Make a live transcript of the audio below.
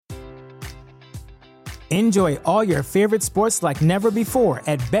Enjoy all your favorite sports like never before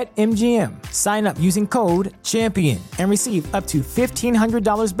at BetMGM. Sign up using code CHAMPION and receive up to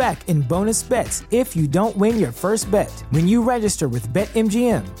 $1,500 back in bonus bets if you don't win your first bet. When you register with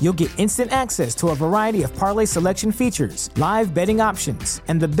BetMGM, you'll get instant access to a variety of parlay selection features, live betting options,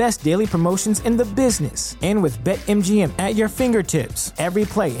 and the best daily promotions in the business. And with BetMGM at your fingertips, every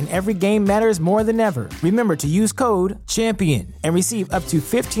play and every game matters more than ever. Remember to use code CHAMPION and receive up to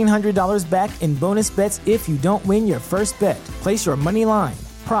 $1,500 back in bonus bets if you don't win your first bet. Place your money line,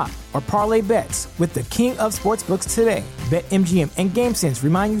 prop, or parlay bets with the king of sportsbooks today. BetMGM and GameSense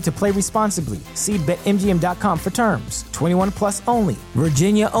remind you to play responsibly. See BetMGM.com for terms. 21 plus only.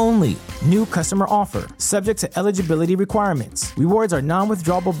 Virginia only. New customer offer. Subject to eligibility requirements. Rewards are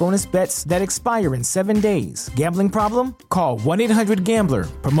non-withdrawable bonus bets that expire in 7 days. Gambling problem? Call 1-800-GAMBLER.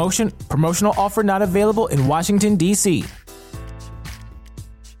 Promotional offer not available in Washington, D.C.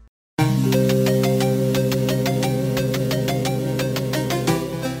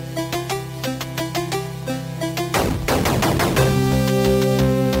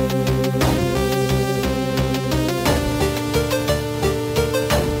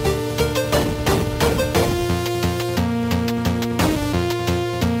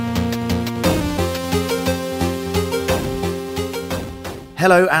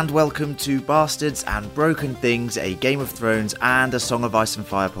 Hello and welcome to Bastards and Broken Things, a Game of Thrones and a Song of Ice and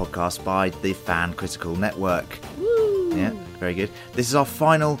Fire podcast by the Fan Critical Network. Woo. Yeah, very good. This is our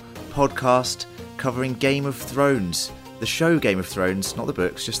final podcast covering Game of Thrones. The show Game of Thrones, not the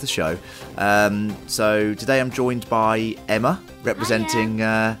books, just the show. So today I'm joined by Emma, representing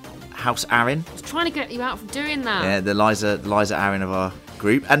House Arryn. I was trying to get you out from doing that. Yeah, the Liza Arryn of our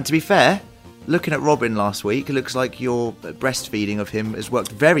group. And to be fair, looking at Robin last week, it looks like your breastfeeding of him has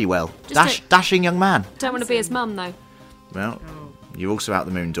worked very well. Dashing young man. Don't want to be his mum, though. Well, you're also out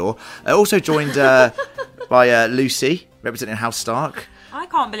the moon door. Also joined by Lucy, representing House Stark. I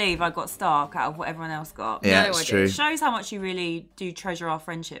can't believe I got Stark out of what everyone else got. Yeah, it's true. It shows how much you really do treasure our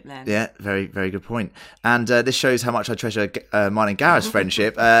friendship, Len. Yeah, very, very good point. And this shows how much I treasure mine and Gareth's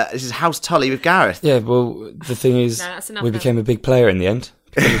friendship. This is House Tully with Gareth. Yeah, well, the thing is, we became a big player in the end.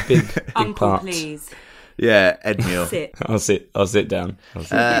 A big Uncle, part. please. Yeah, Edmure. Sit. I'll sit down.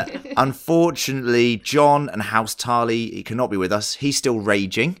 Unfortunately, John and House Tarly, he cannot be with us. He's still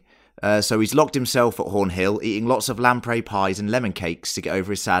raging. So he's locked himself at Hornhill, eating lots of lamprey pies and lemon cakes to get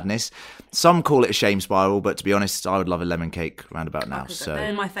over his sadness. Some call it a shame spiral, but to be honest, I would love a lemon cake round about now. So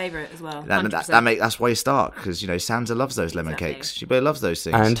they're my favourite as well. That's why you start, because Sansa loves those lemon cakes. She really loves those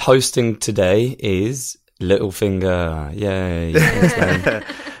things. And hosting today is Littlefinger. Yay!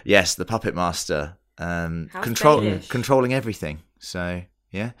 Yes, the puppet master, controlling everything. So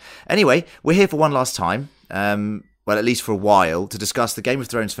yeah. Anyway, we're here for one last time. Well, at least for a while, to discuss the Game of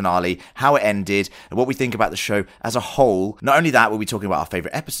Thrones finale, how it ended, and what we think about the show as a whole. Not only that, we'll be talking about our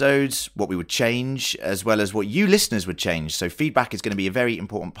favourite episodes, what we would change, as well as what you listeners would change. So feedback is going to be a very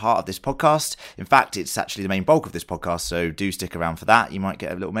important part of this podcast. In fact, it's actually the main bulk of this podcast, so do stick around for that. You might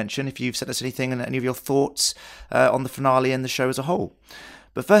get a little mention if you've sent us anything and any of your thoughts on the finale and the show as a whole.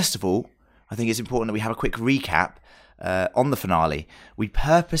 But first of all, I think it's important that we have a quick recap on the finale. We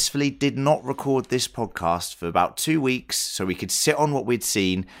purposefully did not record this podcast for about 2 weeks so we could sit on what we'd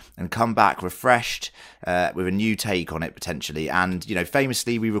seen and come back refreshed with a new take on it potentially. And,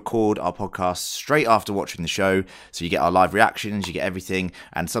 famously, we record our podcast straight after watching the show, so you get our live reactions, you get everything,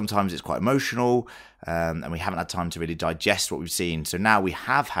 and sometimes it's quite emotional, and we haven't had time to really digest what we've seen. So now we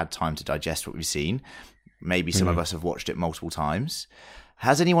have had time to digest what we've seen. Maybe some of us have watched it multiple times.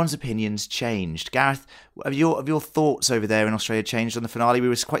 Has anyone's opinions changed? Gareth, have your thoughts over there in Australia changed on the finale? We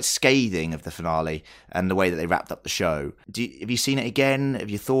were quite scathing of the finale and the way that they wrapped up the show. Have you seen it again? Have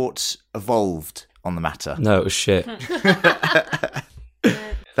your thoughts evolved on the matter? No, it was shit.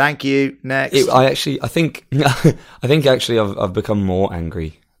 Thank you. Next. I think actually I've become more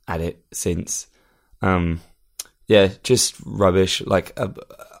angry at it since. Just rubbish, like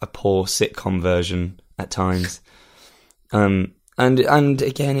a poor sitcom version at times. And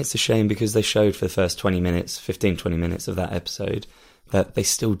again, it's a shame because they showed for the first 20 minutes of that episode that they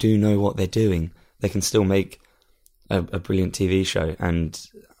still do know what they're doing. They can still make a brilliant TV show, and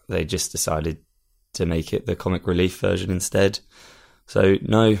they just decided to make it the comic relief version instead. So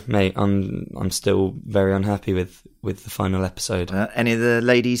no, mate, I'm still very unhappy with the final episode. Any of the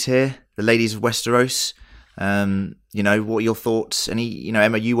ladies here, the ladies of Westeros? What are your thoughts?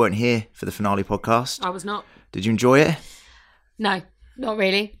 Emma, you weren't here for the finale podcast. I was not. Did you enjoy it? No, not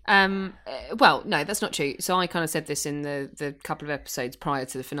really. Well, no, that's not true. So I kind of said this in the couple of episodes prior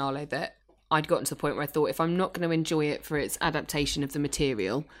to the finale that I'd gotten to the point where I thought if I'm not going to enjoy it for its adaptation of the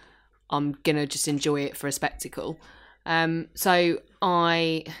material, I'm gonna just enjoy it for a spectacle. So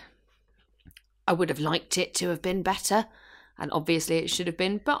I would have liked it to have been better, and obviously it should have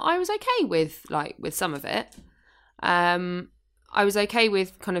been, but I was okay with some of it. I was okay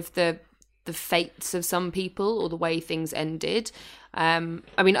with kind of the fates of some people or the way things ended. I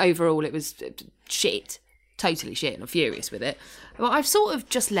mean, overall it was shit, totally shit, and I'm furious with it. But I've sort of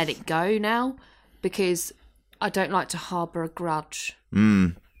just let it go now because I don't like to harbour a grudge.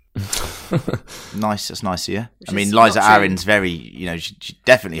 Nice, that's nice of you. I mean, Liza Aaron's very, she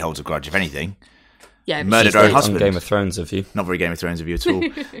definitely holds a grudge, if anything. Yeah, murdered her husband. Game of Thrones of you. Not very Game of Thrones of you at all.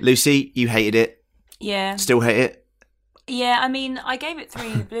 Lucy, you hated it. Yeah. Still hate it. Yeah, I mean, I gave it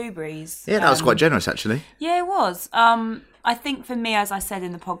 3 blueberries. Yeah, that was quite generous, actually. Yeah, it was. I think for me, as I said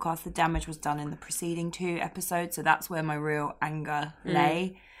in the podcast, the damage was done in the preceding 2 episodes, so that's where my real anger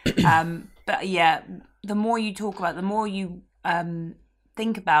lay. But yeah, the more you talk about it, the more you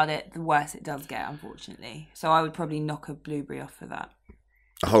think about it, the worse it does get, unfortunately. So I would probably knock a blueberry off for that.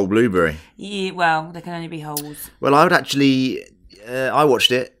 A whole blueberry? Yeah, well, there can only be holes. Well, I would actually... I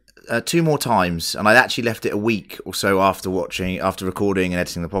watched it 2 more times, and I actually left it a week or so after recording and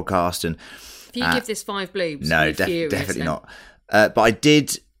editing the podcast. And if you give this 5 bloobs, no, definitely not. But I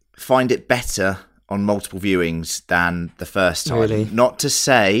did find it better on multiple viewings than the first time. Really? Not to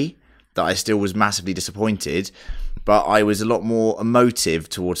say that I still was massively disappointed, but I was a lot more emotive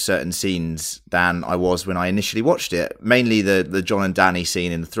towards certain scenes than I was when I initially watched it. Mainly the Jon and Dany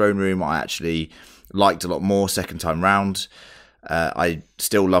scene in the throne room, I actually liked a lot more second time round. I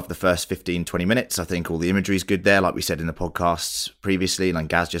still love the first 15-20 minutes. I think all the imagery is good there, like we said in the podcasts previously, like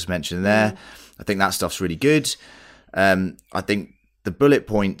Gaz just mentioned there. I think that stuff's really good. I think the bullet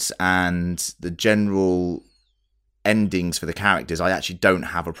points and the general endings for the characters I actually don't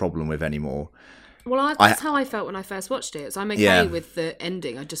have a problem with anymore. Well, that's how I felt when I first watched it. So I'm okay with the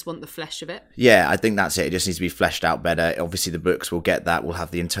ending. I just want the flesh of it. Yeah, I think that's it. It just needs to be fleshed out better. Obviously, the books will get that. We'll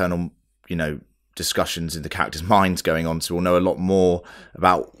have the internal, discussions in the characters' minds going on, so we'll know a lot more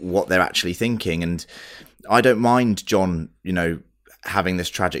about what they're actually thinking. And I don't mind Jon, having this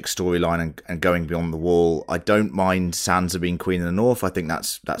tragic storyline and going beyond the wall. I don't mind Sansa being Queen of the North. I think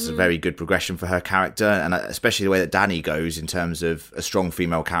that's a very good progression for her character, and especially the way that Dany goes in terms of a strong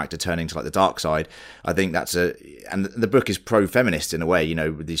female character turning to like the dark side. I think and the book is pro-feminist in a way,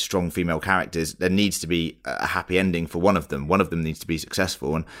 with these strong female characters. There needs to be a happy ending for one of them. One of them needs to be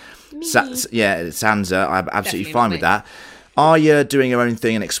successful, and Sansa, I'm absolutely fine with that. Arya doing her own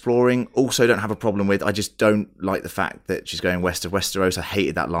thing and exploring, also don't have a problem with. I just don't like the fact that she's going west of Westeros. I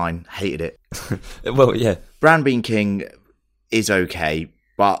hated that line. Hated it. Well, yeah. Bran being king is okay,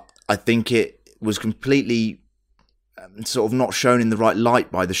 but I think it was completely sort of not shown in the right light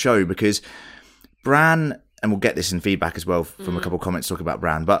by the show, because Bran, and we'll get this in feedback as well from a couple of comments talking about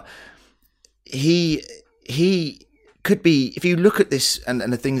Bran, but he could be, if you look at this and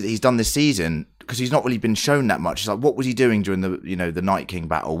the things that he's done this season, because he's not really been shown that much. It's like, what was he doing during the the Night King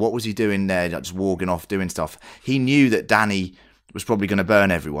battle? What was he doing there, just walking off doing stuff? He knew that Dany was probably going to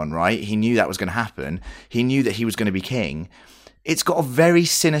burn everyone, right? He knew that was going to happen. He knew that he was going to be king. It's got a very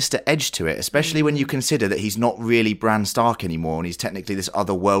sinister edge to it, especially when you consider that he's not really Bran Stark anymore and he's technically this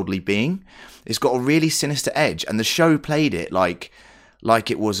otherworldly being. It's got a really sinister edge, and the show played it like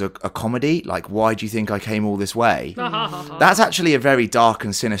it was a comedy. Like, why do you think I came all this way? That's actually a very dark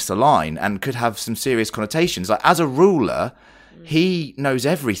and sinister line and could have some serious connotations. Like, as a ruler, he knows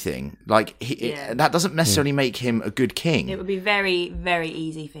everything. Like, that doesn't necessarily make him a good king. It would be very, very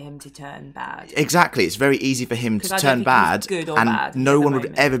easy for him to turn bad. Exactly. It's very easy for him to turn bad, and no one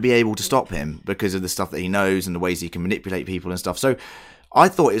would ever be able to stop him because of the stuff that he knows and the ways he can manipulate people and stuff. So I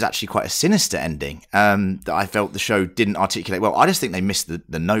thought it was actually quite a sinister ending that I felt the show didn't articulate well. I just think they missed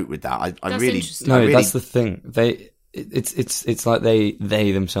the note with that. That's the thing. It's like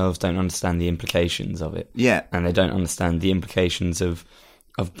they themselves don't understand the implications of it. Yeah, and they don't understand the implications of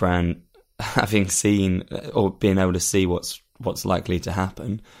Bran having seen or being able to see what's likely to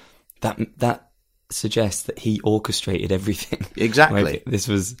happen. That suggests that he orchestrated everything. Exactly. Like, this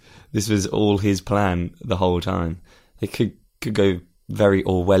was all his plan the whole time. It could go very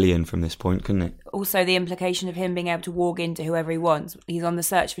Orwellian from this point, couldn't it? Also, the implication of him being able to walk into whoever he wants. He's on the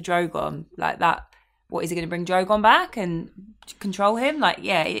search for Drogon. Like that. What, is he going to bring Drogon back and control him? Like,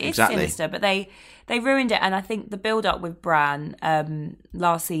 yeah, it's sinister. But they ruined it. And I think the build-up with Bran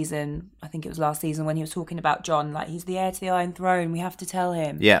last season, I think it was last season when he was talking about Jon, like, he's the heir to the Iron Throne. We have to tell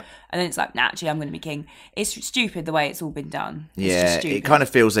him. Yeah. And then it's like, actually, I'm going to be king. It's stupid the way it's all been done. It kind of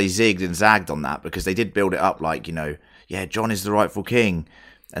feels they zigged and zagged on that, because they did build it up like, Jon is the rightful king.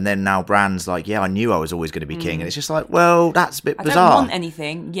 And then now Bran's like, I knew I was always going to be king. And it's just like, well, that's a bit bizarre. I don't want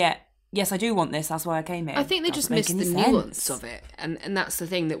anything yet. yes, I do want this, that's why I came here. I think they just missed the nuance of it. And that's the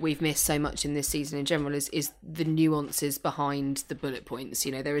thing that we've missed so much in this season in general is the nuances behind the bullet points.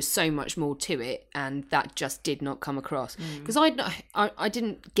 You know, there is so much more to it, and that just did not come across. Because I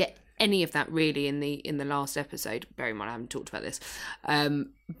didn't get any of that really in the last episode. Bear in mind I haven't talked about this.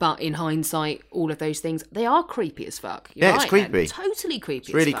 But in hindsight, all of those things, they are creepy as fuck. You're it's creepy. They're totally creepy.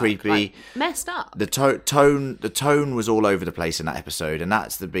 It's really creepy. Like, messed up. The tone was all over the place in that episode, and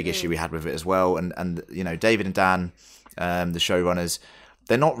that's the big issue we had with it as well. And you know, David and Dan, the showrunners,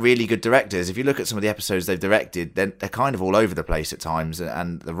 they're not really good directors. If you look at some of the episodes they've directed, they're kind of all over the place at times,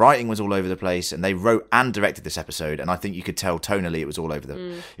 and the writing was all over the place. And they wrote and directed this episode, and I think you could tell tonally it was all over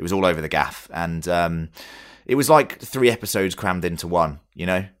the gaff. And it was like 3 episodes crammed into one. You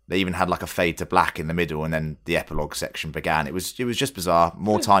know, they even had like a fade to black in the middle, and then the epilogue section began. It was just bizarre.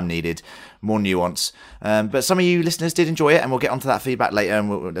 More time needed, more nuance. But some of you listeners did enjoy it, and we'll get onto that feedback later.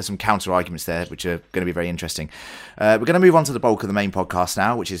 And there's some counter arguments there, which are going to be very interesting. We're going to move on to the bulk of the main podcast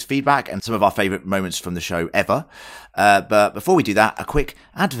now, which is feedback and some of our favourite moments from the show ever. But before we do that, a quick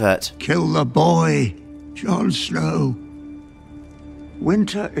advert. Kill the boy, Jon Snow.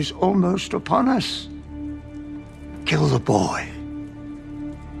 Winter is almost upon us. Kill the boy.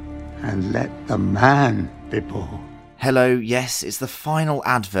 And let the man be born. Hello, yes, it's the final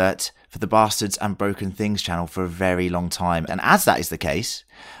advert for the Bastards and Broken Things channel for a very long time. And as that is the case,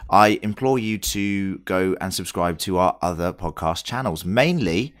 I implore you to go and subscribe to our other podcast channels,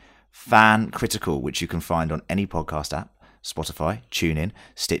 mainly Fan Critical, which you can find on any podcast app, Spotify, TuneIn,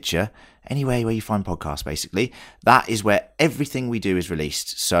 Stitcher, anywhere where you find podcasts, basically. That is where everything we do is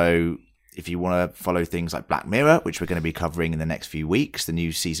released. So if you want to follow things like Black Mirror, which we're going to be covering in the next few weeks, the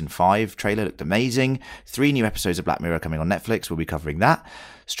new season 5 trailer looked amazing. 3 new episodes of Black Mirror coming on Netflix. We'll be covering that.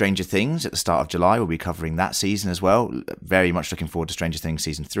 Stranger Things at the start of July. We'll be covering that season as well. Very much looking forward to Stranger Things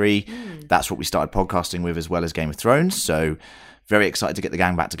season 3. That's what we started podcasting with, as well as Game of Thrones. So very excited to get the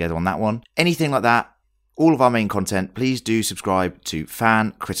gang back together on that one. Anything like that, all of our main content, please do subscribe to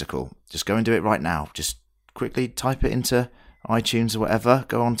Fan Critical. Just go and do it right now. Just quickly type it into iTunes or whatever,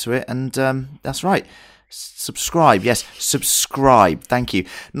 go onto it, and that's right. Subscribe. Yes, subscribe. Thank you.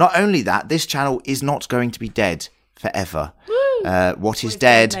 Not only that, this channel is not going to be dead forever. What is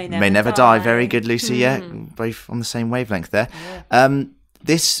dead may never die. Very good, Lucy. Yeah, both on the same wavelength there. Yeah.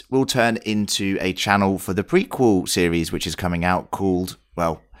 This will turn into a channel for the prequel series, which is coming out, called,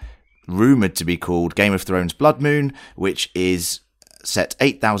 well, rumoured to be called Game of Thrones Blood Moon, which is set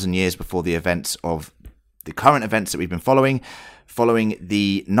 8,000 years before the events of the current events that we've been following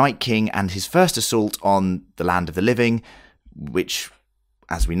the Night King and his first assault on the land of the living, which,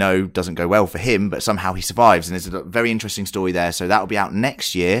 as we know, doesn't go well for him, but somehow he survives, and there's a very interesting story there. So that will be out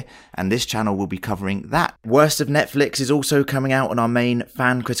next year, and this channel will be covering that. Worst of Netflix is also coming out on our main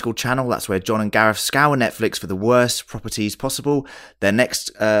Fan Critical channel. That's where John and Gareth scour Netflix for the worst properties possible. Their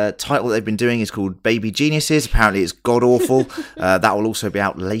next title they've been doing is called Baby Geniuses. Apparently it's god-awful. That will also be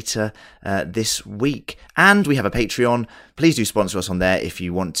out later this week. And we have a Patreon. Please do sponsor us on there if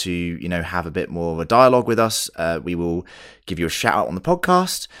you want to, have a bit more of a dialogue with us. We will give you a shout out on the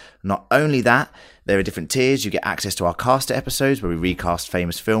podcast. Not only that, there are different tiers. You get access to our caster episodes where we recast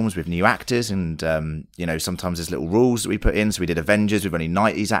famous films with new actors, and sometimes there's little rules that we put in. So we did Avengers with only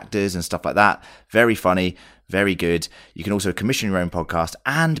 90s actors and stuff like that. Very funny, very good. You can also commission your own podcast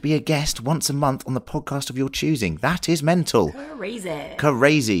and be a guest once a month on the podcast of your choosing. That is mental.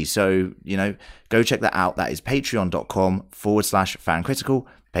 Crazy. So, go check that out. That is patreon.com/fancritical.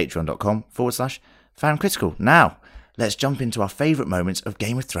 Patreon.com/fancritical. Now, let's jump into our favourite moments of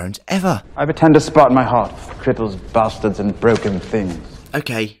Game of Thrones ever. I have a tender spot in my heart for Crittle's Bastards and Broken Things.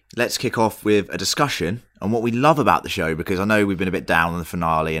 Okay, let's kick off with a discussion on what we love about the show, because I know we've been a bit down on the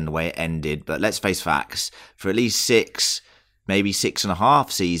finale and the way it ended, but let's face facts. For at least 6, maybe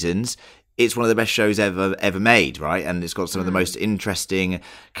 6.5 seasons, it's one of the best shows ever made, right? And it's got some of the most interesting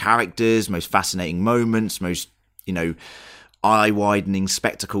characters, most fascinating moments, most, eye-widening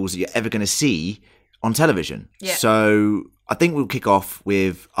spectacles that you're ever going to see on television. Yeah. So I think we'll kick off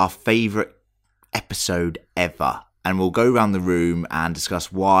with our favourite episode ever, and we'll go around the room and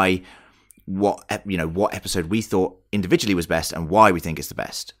discuss what episode we thought individually was best and why we think it's the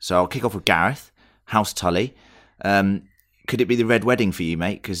best. So I'll kick off with Gareth, House Tully. Could it be the Red Wedding for you,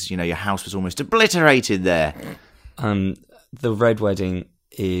 mate? Because, your house was almost obliterated there. The Red Wedding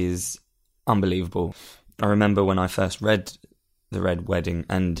is unbelievable. I remember when I first read The Red Wedding,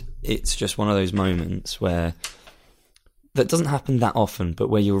 and it's just one of those moments where that doesn't happen that often, but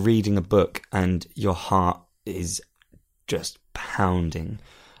where you're reading a book and your heart is just pounding,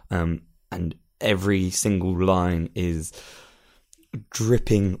 and every single line is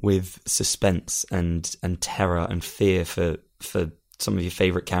dripping with suspense and terror and fear for some of your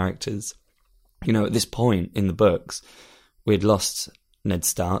favourite characters. You know, at this point in the books, we'd lost Ned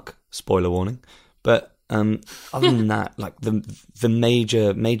Stark, spoiler warning, but other than that, like the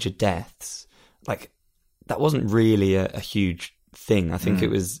major deaths, like that wasn't really a huge thing. I think it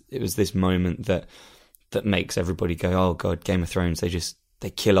was this moment that makes everybody go, oh god, Game of Thrones, they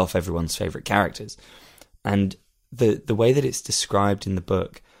kill off everyone's favourite characters. And the way that it's described in the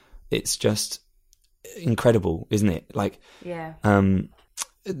book, it's just incredible, isn't it? Like, yeah.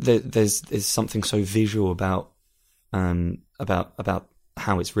 There's something so visual about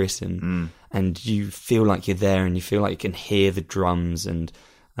how it's written, and you feel like you're there, and you feel like you can hear the drums, and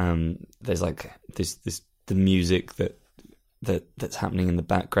there's like the music that's happening in the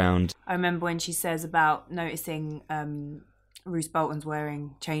background. I remember when she says about noticing Roose Bolton's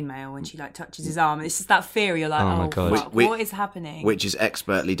wearing chainmail when she like touches his arm. It's just that fear. You're like, oh my god, fuck, what is happening? Which is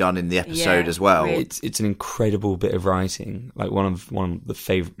expertly done in the episode as well. Really. It's an incredible bit of writing. Like one of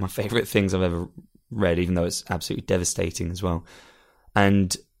my favorite things I've ever read, even though it's absolutely devastating as well.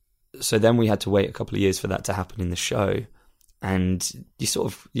 And so then we had to wait a couple of years for that to happen in the show, and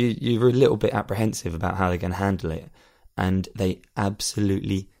you're a little bit apprehensive about how they're going to handle it, and they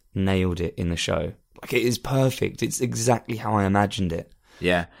absolutely nailed it in the show. Like, it is perfect. It's exactly how I imagined it.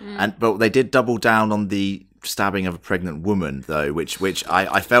 Yeah, but they did double down on the stabbing of a pregnant woman, though, which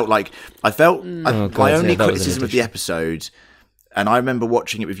I felt my only criticism of the episode. And I remember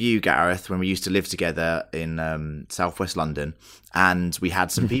watching it with you, Gareth, when we used to live together in southwest London, and we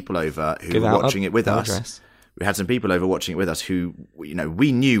had some people over who were watching it with us. We had some people over watching it with us who, you know,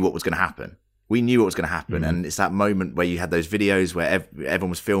 we knew what was going to happen. We knew what was going to happen, and it's that moment where you had those videos where everyone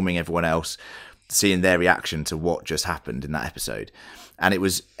was filming everyone else, seeing their reaction to what just happened in that episode, and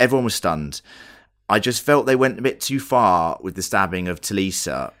everyone was stunned. I just felt they went a bit too far with the stabbing of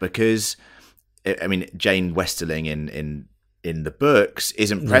Talisa, because, I mean, Jane Westerling in the books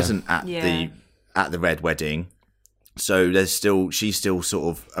isn't present at the Red Wedding, so she's still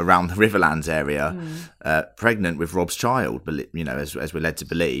sort of around the Riverlands area, pregnant with Rob's child, you know, as we're led to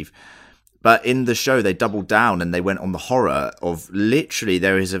believe. But in the show, they doubled down and they went on the horror of literally,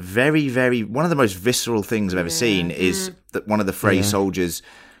 there is a very, very, one of the most visceral things I've ever seen is that one of the Frey soldiers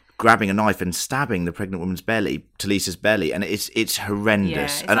grabbing a knife and stabbing the pregnant woman's belly, Talisa's belly, and it's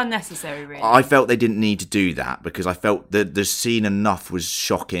horrendous. Yeah, it's unnecessary, really. I felt they didn't need to do that, because I felt the scene enough was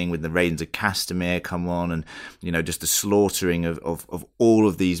shocking with the Raidens of Castamere come on, and, you know, just the slaughtering of all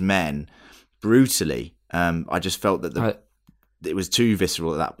of these men brutally. I just felt that it was too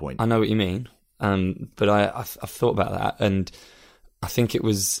visceral at that point. I know what you mean, but I've thought about that, and I think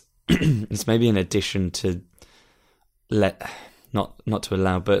it's maybe an addition to not to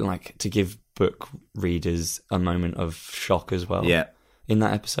allow, but like to give book readers a moment of shock as well. Yeah, in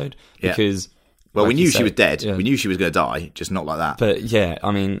that episode, because we knew she was dead. Yeah. We knew she was going to die, just not like that. But yeah,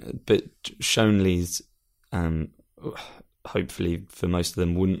 I mean, but Shonley's, hopefully for most of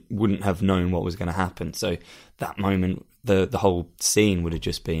them, wouldn't have known what was going to happen. So that moment, the whole scene would have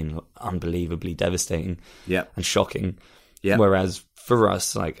just been unbelievably devastating, and shocking. Yeah. Whereas for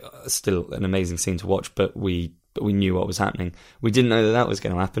us, like, still an amazing scene to watch, but we knew what was happening. We didn't know that was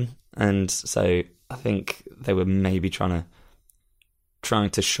going to happen, and so I think they were maybe trying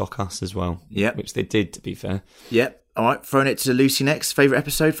to shock us as well. Yeah, which they did, to be fair. Yeah. All right, throwing it to Lucy next. Favorite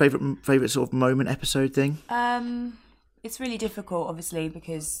episode, favorite sort of moment episode thing. It's really difficult, obviously,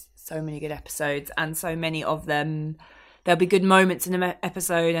 because so many good episodes, and so many of them, there'll be good moments in an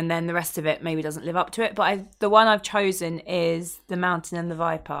episode, and then the rest of it maybe doesn't live up to it. But the one I've chosen is The Mountain and the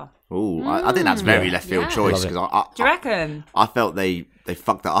Viper. Oh, I think that's very left field choice. Do you reckon? I felt they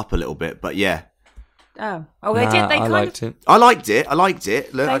fucked that up a little bit, but yeah. Oh, they did. They liked it. I liked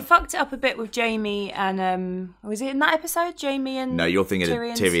it. Look, they fucked it up a bit with Jamie and was it in that episode? Jamie and no, you're thinking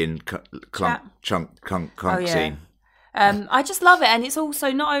Tyrion's of Tyrion Clunk scene. I just love it, and it's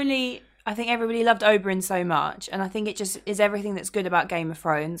also not only. I think everybody loved Oberyn so much, and I think it just is everything that's good about Game of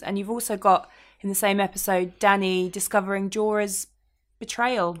Thrones. And you've also got in the same episode Dany discovering Jorah's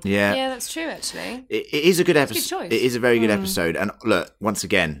betrayal. Yeah, that's true. Actually, it is a good episode. Good choice. It is a very good episode, and look, once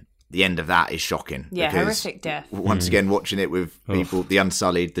again, the end of that is shocking. Yeah, horrific death. Once again, watching it with people, the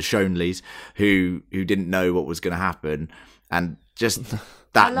Unsullied, the Shonleys, who didn't know what was going to happen, and just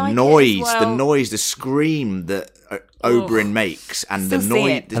that noise, the noise, the scream that Oberyn makes, and the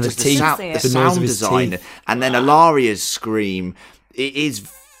noise, and the sound design, and then Alaria's scream. It is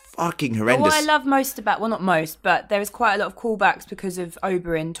fucking horrendous. What I love most about, well, not most, but there is quite a lot of callbacks because of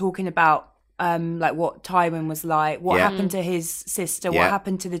Oberyn talking about like what Tywin was like, what happened to his sister, what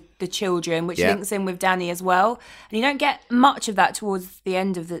happened to the children, which links in with Dany as well. And you don't get much of that towards the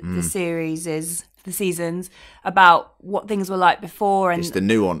end of the seasons, about what things were like before and it's the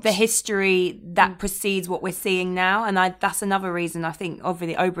nuance, the history that precedes what we're seeing now. And that's another reason I think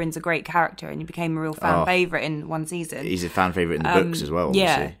obviously Oberyn's a great character and he became a real fan favourite in one season. He's a fan favourite in the books as well,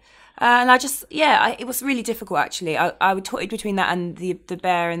 obviously. And I just, it was really difficult actually. I would toy between that and the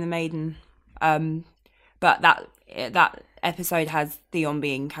Bear and the Maiden. But that episode has Theon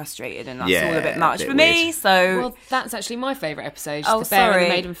being castrated, and that's all a bit much for me. So, well, that's actually my favourite episode. The Bear and the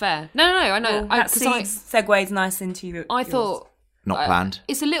Maiden Fair. No, I know. Well, segues nice into you. I thought not planned.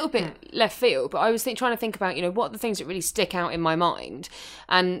 It's a little bit left field, but I was trying to think about what are the things that really stick out in my mind,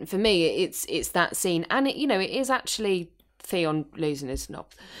 and for me, it's that scene, and it is actually Theon losing his knob,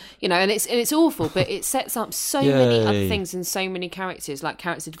 and it's awful, but it sets up so many other things and so many characters, like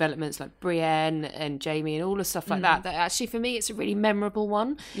character developments like Brienne and Jaime and all the stuff like that actually for me it's a really memorable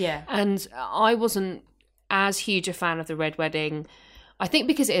one. And I wasn't as huge a fan of the Red Wedding, I think,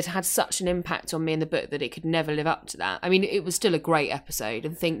 because it had such an impact on me in the book that it could never live up to that. I mean, it was still a great episode,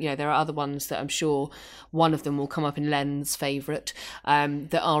 and there are other ones that I'm sure one of them will come up in Len's favourite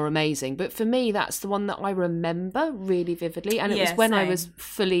that are amazing. But for me, that's the one that I remember really vividly, and it was when I was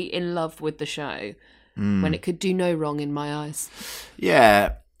fully in love with the show, when it could do no wrong in my eyes.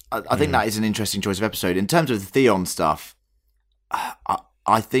 Yeah, I think that is an interesting choice of episode. In terms of the Theon stuff,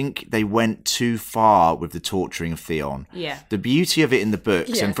 I think they went too far with the torturing of Theon. Yeah. The beauty of it in the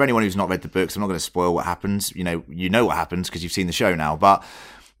books, and for anyone who's not read the books, I'm not going to spoil what happens. You know what happens because you've seen the show now, but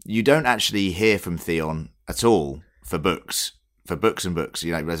you don't actually hear from Theon at all for books and books.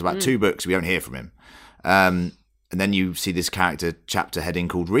 There's about 2 books we don't hear from him. And then you see this chapter heading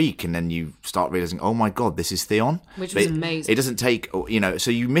called Reek, and then you start realising, oh my God, this is Theon. Which was amazing. It doesn't take,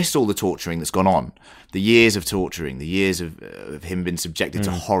 so you missed all the torturing that's gone on. The years of torturing, the years of him being subjected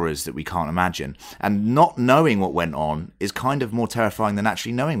to horrors that we can't imagine. And not knowing what went on is kind of more terrifying than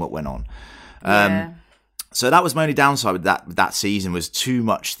actually knowing what went on. So that was my only downside with that season, was too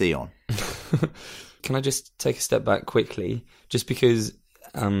much Theon. Can I just take a step back quickly? Just because...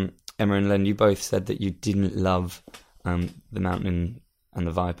 Emma and Len, you both said that you didn't love the Mountain and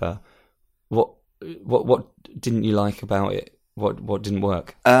the Viper. What didn't you like about it? What didn't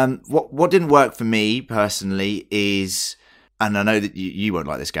work? What didn't work for me personally is, and I know that you won't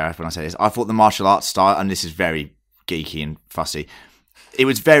like this, Gareth, when I say this, I thought the martial arts style, and this is very geeky and fussy, it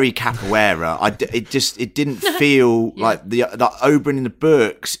was very capoeira. It didn't feel like the Oberyn in the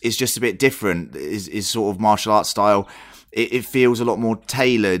books is just a bit different. Is sort of martial arts style. It feels a lot more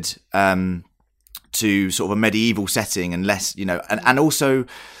tailored to sort of a medieval setting and less, and also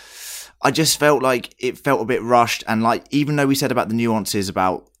I just felt like it felt a bit rushed, and like, even though we said about the nuances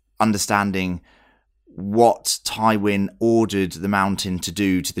about understanding what Tywin ordered the Mountain to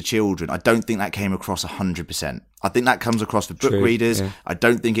do to the children, I don't think that came across 100%. I think that comes across for book readers. Yeah. I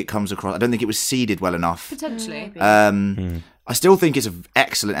don't think it was seeded well enough. Potentially. I still think it's an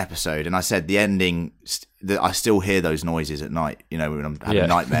excellent episode, and I said the ending, that I still hear those noises at night, when I'm having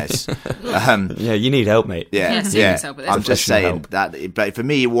nightmares. You need help, mate. Yeah. I'm just saying that, but for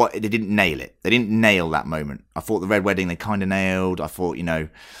me, they didn't nail it. They didn't nail that moment. I thought the Red Wedding they kind of nailed. I thought,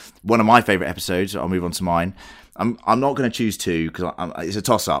 one of my favourite episodes. I'll move on to mine. I'm not going to choose 2 because it's a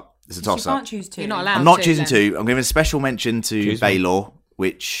toss up. You can't choose 2. You're not allowed. I'm not choosing 2. I'm giving a special mention to Baelor,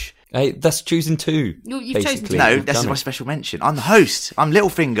 which. Hey, that's choosing 2. You've chosen 2. No, this is my special mention. I'm the host. I'm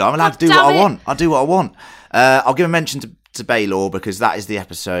Littlefinger. I'm allowed to do what I want. I'll do what I want. I'll give a mention to Baelor because that is the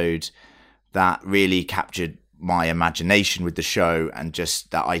episode that really captured my imagination with the show, and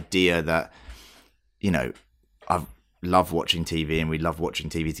just that idea that, I love watching TV, and we love watching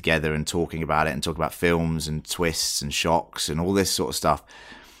TV together and talking about it and talking about films and twists and shocks and all this sort of stuff.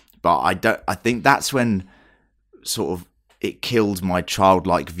 But I think that's when sort of it killed my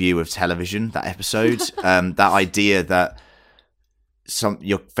childlike view of television, that episode. That idea that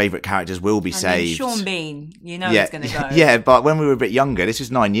your favourite characters will be saved. Sean Bean, he's going to go. Yeah, but when we were a bit younger, this was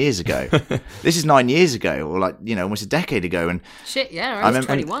 9 years ago. This is 9 years ago, or almost a decade ago. And shit, I was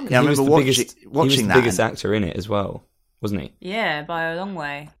 21. Yeah, I remember watching that. He was the biggest actor in it as well, wasn't he? Yeah, by a long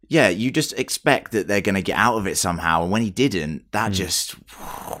way. Yeah, you just expect that they're going to get out of it somehow, and when he didn't, that just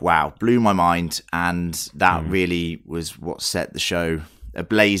blew my mind, and that really was what set the show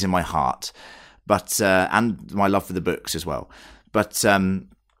ablaze in my heart. But and my love for the books as well. But I'm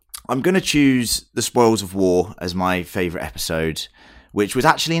going to choose The Spoils of War as my favourite episode, which was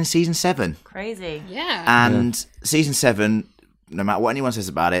actually in season 7. Crazy. Yeah. And season 7, no matter what anyone says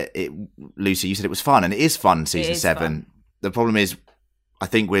about it, Lucy, you said it was fun, and it is fun, season 7. Fun. The problem is, I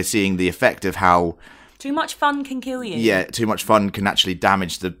think we're seeing the effect of how too much fun can kill you. Yeah, too much fun can actually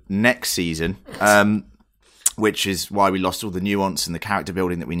damage the next season, which is why we lost all the nuance and the character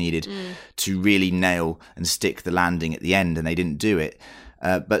building that we needed to really nail and stick the landing at the end, and they didn't do it.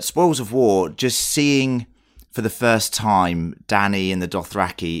 But Spoils of War, just seeing for the first time Dany and the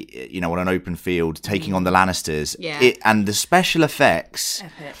Dothraki, on an open field taking on the Lannisters, and the special effects.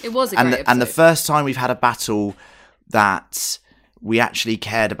 Epic. It was a great episode. And the first time we've had a battle that we actually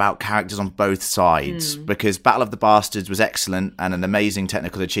cared about characters on both sides, because Battle of the Bastards was excellent and an amazing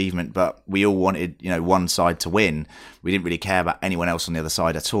technical achievement, but we all wanted, one side to win. We didn't really care about anyone else on the other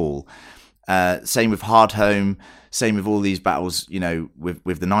side at all. Same with Hardhome, same with all these battles,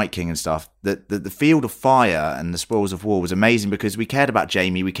 with the Night King and stuff. The Field of Fire and the Spoils of War was amazing because we cared about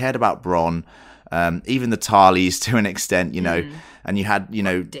Jaime, we cared about Bronn, even the Tarleys to an extent, and you had,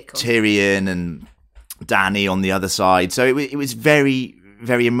 Tyrion and Dany on the other side. So it was very,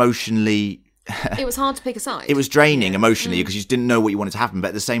 very emotionally... It was hard to pick a side. It was draining emotionally because you just didn't know what you wanted to happen. But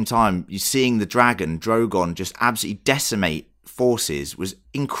at the same time, you seeing the dragon, Drogon, just absolutely decimate forces was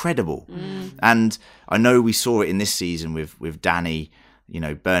incredible. And I know we saw it in this season with Dany,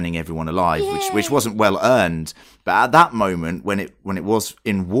 burning everyone alive, which wasn't well earned. But at that moment, when it was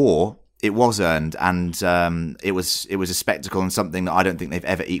in war, it was earned, and it was a spectacle and something that I don't think they've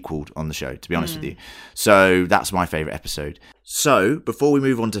ever equaled on the show, to be honest with you. So that's my favourite episode. So before we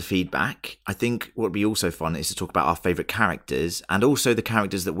move on to feedback, I think what would be also fun is to talk about our favourite characters, and also the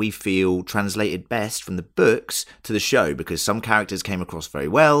characters that we feel translated best from the books to the show, because some characters came across very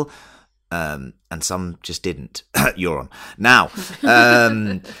well, and some just didn't. Euron. Now,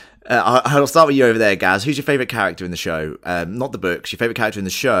 I'll start with you over there, Gaz. Who's your favourite character in the show? Not the books, your favourite character in the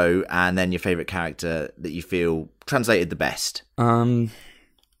show, and then your favourite character that you feel translated the best.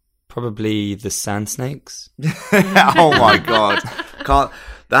 Probably the Sand Snakes. Oh my god.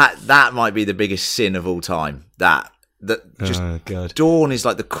 That might be the biggest sin of all time. That just Dawn is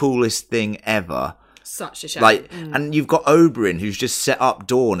like the coolest thing ever. Such a shame. And you've got Oberyn, who's just set up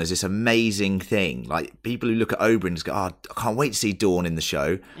Dawn as this amazing thing. Like, people who look at Oberyn just go, I can't wait to see Dawn in the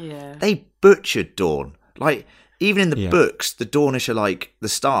show. Yeah. They butchered Dawn. Like, even in the books, the Dornish are like the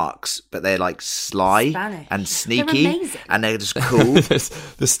Starks, but they're like sly Spanish. and sneaky, and they're just cool.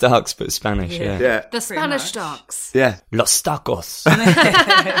 The Starks, but Spanish, yeah. The Spanish Starks. Yeah. Los Starkos.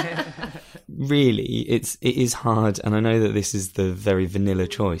 Really, it is hard, and I know that this is the very vanilla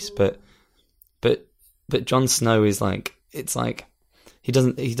choice, but Jon Snow is like, it's like he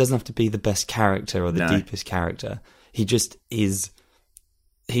doesn't have to be the best character or the deepest character. He just is.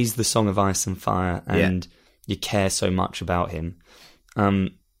 He's the Song of Ice and Fire, and you care so much about him.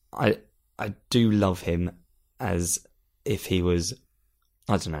 I do love him as if he was,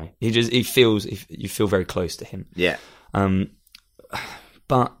 I don't know. You feel very close to him. Yeah.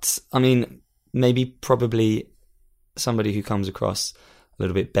 But I mean, probably somebody who comes across a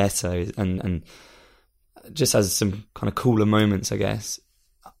little bit better and just has some kind of cooler moments, I guess.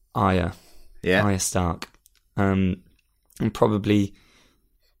 Arya Stark, and probably,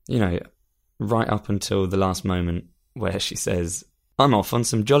 right up until the last moment where she says, "I'm off on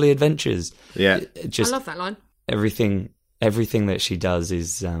some jolly adventures." Yeah, I love that line. Everything that she does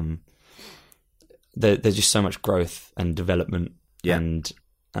is there's just so much growth and development. Yeah,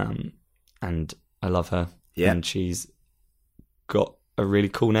 and I love her. Yeah, and she's got a really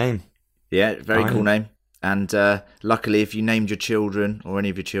cool name. Yeah, very cool name. And luckily, if you named your children or any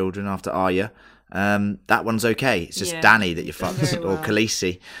of your children after Arya, that one's okay. It's just Dany that you fucked, or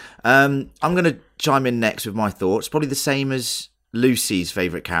Khaleesi. I'm going to chime in next with my thoughts. Probably the same as Lucy's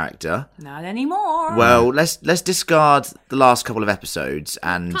favourite character. Not anymore. Well, let's discard the last couple of episodes.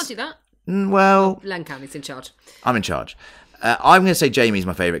 And can't do that. Well, Len County's in charge. I'm in charge. I'm going to say Jaime's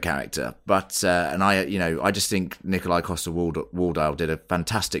my favourite character, but I just think Nikolai Coster-Waldau did a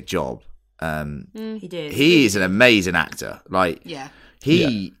fantastic job. He did. He is an amazing actor.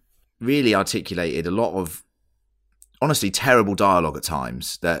 He really articulated a lot of, honestly, terrible dialogue at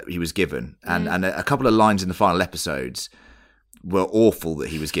times that he was given, and a couple of lines in the final episodes were awful that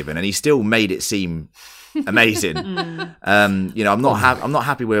he was given, and he still made it seem amazing. I'm not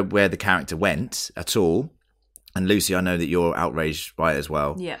happy where the character went at all. And Lucy, I know that you're outraged by it as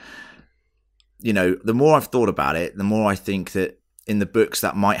well. Yeah. The more I've thought about it, the more I think that in the books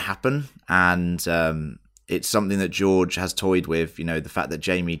that might happen, and it's something that George has toyed with. The fact that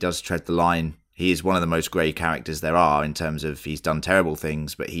Jaime does tread the line. He is one of the most grey characters there are, in terms of he's done terrible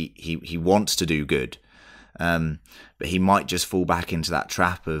things, but he wants to do good. But he might just fall back into that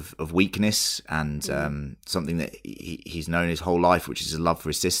trap of weakness and something that he's known his whole life, which is a love for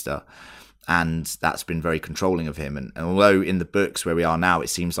his sister. and that's been very controlling of him. And although in the books where we are now, it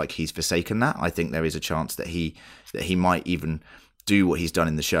seems like he's forsaken that, I think there is a chance that he might even do what he's done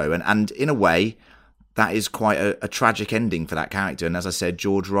in the show. And in a way, that is quite a tragic ending for that character. And as I said,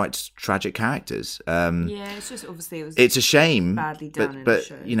 George writes tragic characters. It's just obviously it's a shame, badly done.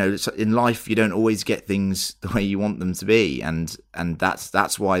 But you know, in life you don't always get things the way you want them to be, and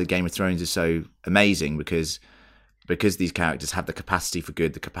that's why the Game of Thrones is so amazing, because these characters have the capacity for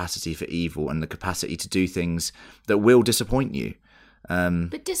good, the capacity for evil, and the capacity to do things that will disappoint you.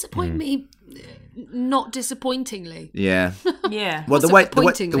 But disappoint me, not disappointingly. Yeah. Yeah. Well, the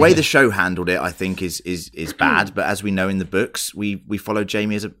way the show handled it, I think, is bad. But as we know in the books, we follow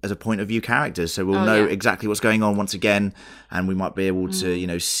Jaime as a point of view character, so we'll know exactly what's going on once again, and we might be able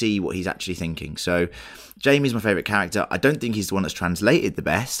to see what he's actually thinking. So Jaime's my favourite character. I don't think he's the one that's translated the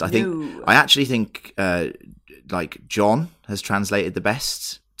best. I actually think like Jon has translated the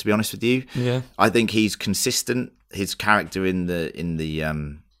best. To be honest with you, yeah, I think he's consistent. His character in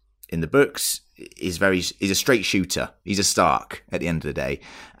the books is a straight shooter. He's a Stark at the end of the day,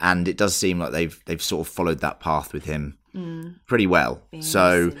 and it does seem like they've sort of followed that path with him pretty well.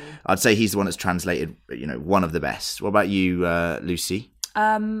 So I'd say he's the one that's translated, one of the best. What about you, Lucy?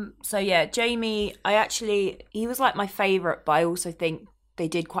 So yeah, Jaime, he was like my favourite, but I also think they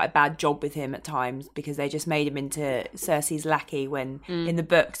did quite a bad job with him at times, because they just made him into Cersei's lackey when in the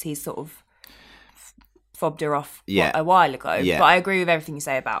books he's sort of fobbed her off a while ago. Yeah. But I agree with everything you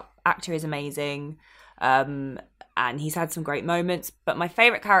say about actor is amazing, and he's had some great moments. But my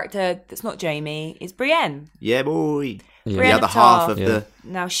favourite character that's not Jaime is Brienne. Yeah, boy. Yeah. The other half of the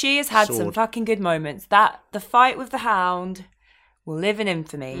Now she has had some fucking good moments. The fight with the Hound will live in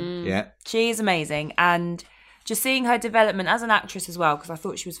infamy. Yeah. She is amazing, and just seeing her development as an actress as well, because I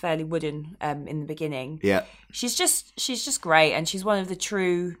thought she was fairly wooden in the beginning. Yeah. She's just great, and she's one of the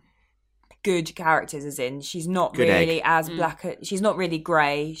true good characters, as in she's not good really egg. as black. She's not really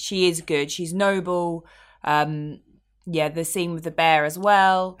grey. She is good. She's noble. The scene with the bear as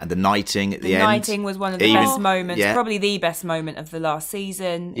well. And the knighting at the end. The knighting was one of the best moments, probably the best moment of the last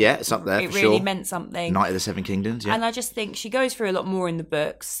season. Yeah, it's up there It for really sure. meant something. Knight of the Seven Kingdoms, yeah. And I just think she goes through a lot more in the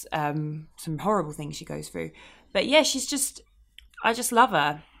books. Some horrible things she goes through. But yeah, I just love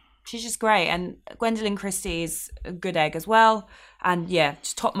her. She's just great. And Gwendolyn Christie is a good egg as well. And yeah,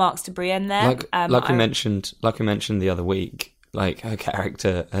 just top marks to Brienne there. Like we mentioned the other week, like her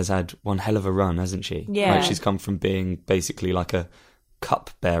character has had one hell of a run, hasn't she? Yeah. Like she's come from being basically like a cup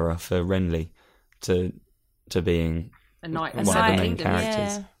bearer for Renly to being A knight one of the main Kingdoms.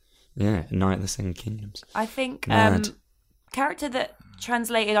 characters. Yeah, a Knight of the Seven Kingdoms. I think Mad. character that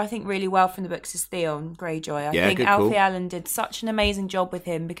translated, I think, really well from the books is Theon Greyjoy. I think good Alfie call. Allen did such an amazing job with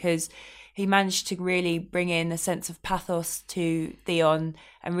him, because he managed to really bring in a sense of pathos to Theon,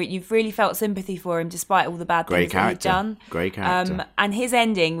 and you've really felt sympathy for him despite all the bad things that he'd done. Great character. And his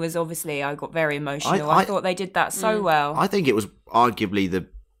ending was obviously, I got very emotional. I thought they did that so well. I think it was arguably the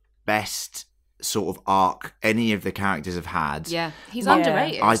best sort of arc any of the characters have had. Yeah, he's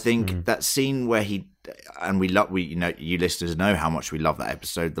underrated. I think that scene where you listeners know how much we love that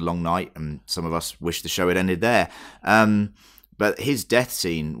episode, The Long Night, and some of us wish the show had ended there. But his death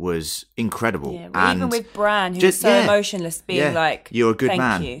scene was incredible. Yeah, and even with Bran, who was so emotionless, being like, "You're a good Thank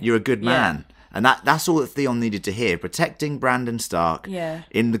man. you. You're a good man." And that's all that Theon needed to hear. Protecting Brandon Stark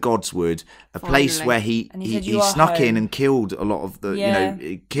in the Godswood, a place where he said, "You are snuck in home." and killed a lot of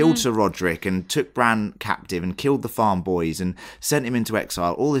the, killed Sir Roderick and took Bran captive and killed the farm boys and sent him into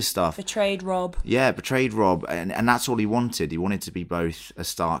exile. All this stuff. betrayed Rob. Yeah, betrayed Rob, and that's all he wanted. He wanted to be both a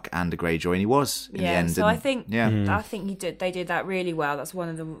Stark and a Greyjoy, and he was in the end. So and, I think they did that really well. That's one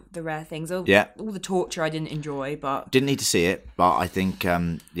of the rare things. All the torture I didn't enjoy, but didn't need to see it. But I think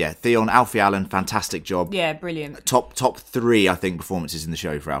Theon, Alfie Allen, fantastic job. Yeah, brilliant. Top 3, I think, performances in the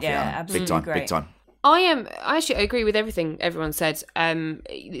show for Alfie Allen. Absolutely Big time. I actually agree with everything everyone said.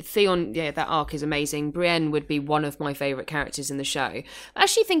 Theon, that arc is amazing. Brienne would be one of my favourite characters in the show. I'm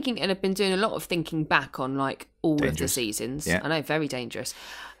actually thinking, and I've been doing a lot of thinking back on like all of the seasons. Yeah. I know, very dangerous.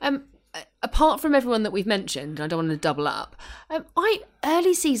 Apart from everyone that we've mentioned, I don't want to double up.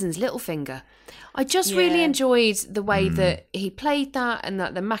 Early seasons, Littlefinger. I just really enjoyed the way that he played that, and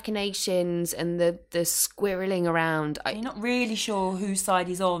that the machinations and the squirreling around. You're not really sure whose side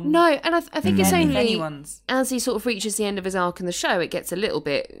he's on. No, and I think it's only anyone's. as he sort of reaches the end of his arc in the show, it gets a little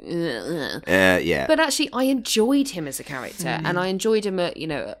bit. Yeah. But actually, I enjoyed him as a character, and I enjoyed him,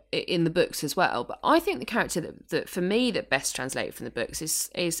 in the books as well. But I think the character that for me that best translated from the books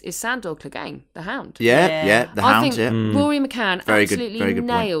is Sandor again, the Hound. Yeah, the Hound. I think Rory McCann absolutely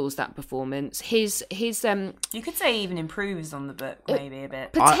nails that performance. His you could say even improves on the book maybe a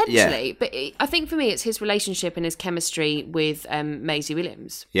bit. Potentially, but I think for me it's his relationship and his chemistry with Maisie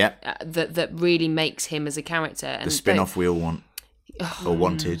Williams. Yeah, that really makes him as a character. And the spin-off we all want. Or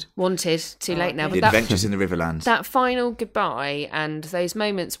wanted. Too late now. The Adventures in the Riverlands. That final goodbye and those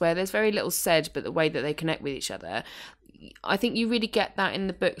moments where there's very little said, but the way that they connect with each other, I think you really get that in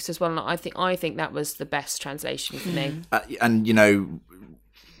the books as well. And I think that was the best translation for me. And you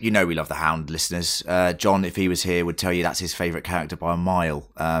know we love the Hound, listeners. John, if he was here, would tell you that's his favourite character by a mile.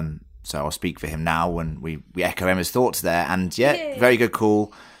 So I'll speak for him now when we echo Emma's thoughts there. And very good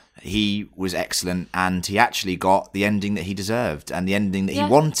call. He was excellent, and he actually got the ending that he deserved and the ending that he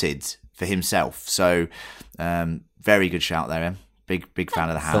wanted for himself. So, very good shout there, Em. Big fan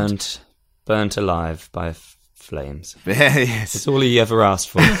of the Hound. Burnt alive by flames. Yes. It's all he ever asked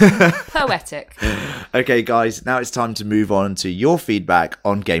for. Poetic. Okay, guys, now it's time to move on to your feedback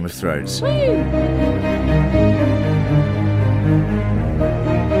on Game of Thrones. Woo!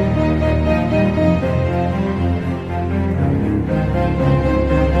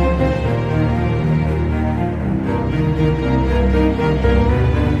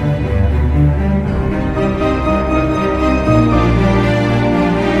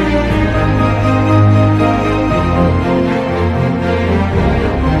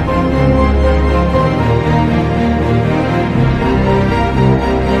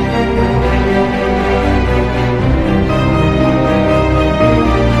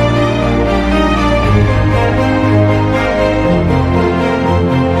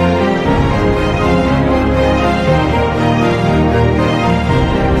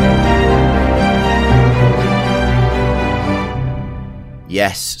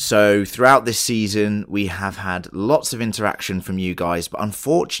 Yes, so throughout this season, we have had lots of interaction from you guys, but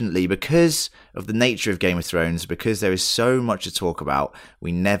unfortunately, because of the nature of Game of Thrones, because there is so much to talk about,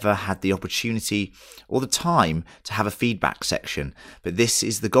 we never had the opportunity or the time to have a feedback section. But this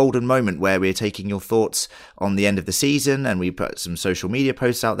is the golden moment where we're taking your thoughts on the end of the season, and we put some social media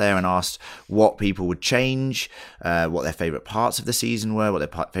posts out there and asked what people would change, what their favourite parts of the season were, what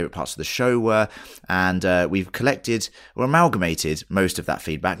their favourite parts of the show were, and we've collected or amalgamated most of that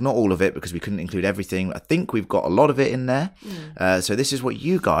feedback. Not all of it, because we couldn't include everything. I think we've got a lot of it in there. So this is what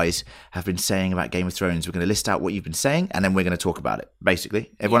you guys have been saying about Game of Thrones. We're going to list out what you've been saying, and then we're going to talk about it,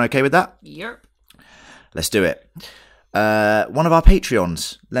 basically. Everyone okay with that? Yep. Let's do it. One of our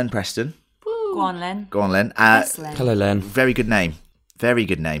Patreons, Len Preston. Woo. Go on, Len. Yes, Len. Hello, Len. Very good name. Number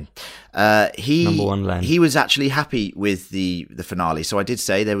one Len. He was actually happy with the finale. So I did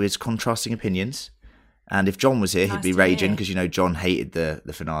say there was contrasting opinions. And if John was here, he'd be raging, because John hated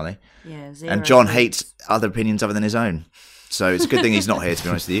the finale. Yeah, and John hates other opinions other than his own. So it's a good thing he's not here, to be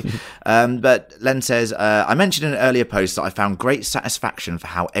honest with you. But Len says, I mentioned in an earlier post that I found great satisfaction for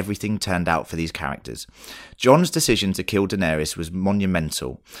how everything turned out for these characters. John's decision to kill Daenerys was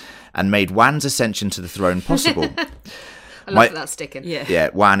monumental and made Juan's ascension to the throne possible. I love that sticking. Yeah,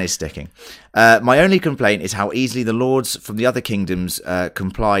 Juan is sticking. My only complaint is how easily the lords from the other kingdoms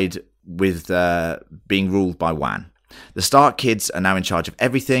complied with being ruled by Juan. The Stark kids are now in charge of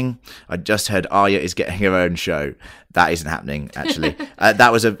everything. I just heard Arya is getting her own show. That isn't happening, actually.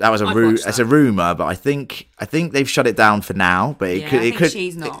 That was a rumor, but I think they've shut it down for now. But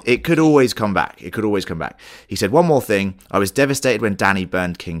it could always come back. He said one more thing. I was devastated when Dany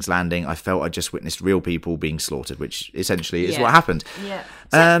burned King's Landing. I felt I just witnessed real people being slaughtered, which essentially is what happened. Yeah.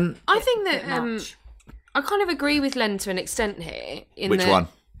 So I think that I kind of agree with Len to an extent here. Which one?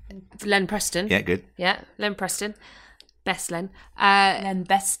 Len Preston. Yeah, good. Yeah, Len Preston. Best Len. Len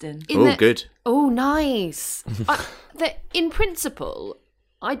Beston. Good. Oh, nice. In principle,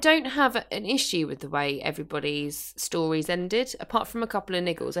 I don't have an issue with the way everybody's stories ended, apart from a couple of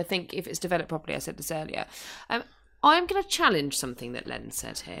niggles. I think if it's developed properly, I said this earlier. I'm going to challenge something that Len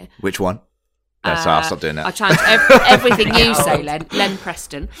said here. Which one? No, sorry, I'll stop doing that. I challenge everything you say, Len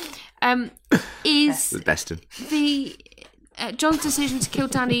Preston. Is Beston. John's decision to kill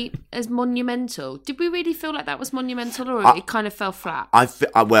Dany as monumental. Did we really feel like that was monumental, or it kind of fell flat?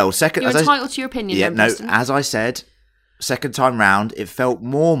 Second, you're entitled to your opinion. Yeah, then, Preston. as I said, second time round, it felt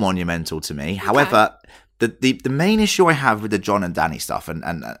more monumental to me. Okay. However, the main issue I have with the Jon and Dany stuff, and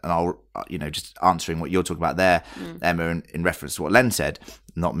I'll just answering what you're talking about there, Emma, in reference to what Len said,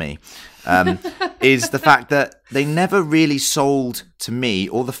 not me, is the fact that they never really sold to me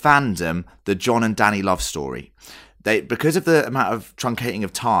or the fandom the Jon and Dany love story. Because of the amount of truncating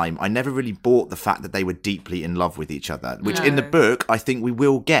of time, I never really bought the fact that they were deeply in love with each other, which in the book, I think we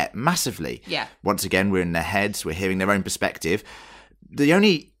will get massively. Yeah. Once again, we're in their heads, we're hearing their own perspective. The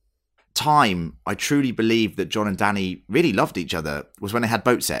only time I truly believed that Jon and Dany really loved each other was when they had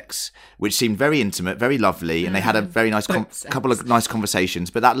boat sex, which seemed very intimate, very lovely, and they had a very nice couple of nice conversations.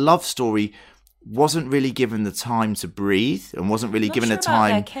 But that love story wasn't really given the time to breathe, and wasn't really given the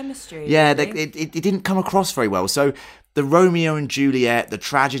time. Their chemistry. Yeah, it didn't come across very well. So the Romeo and Juliet, the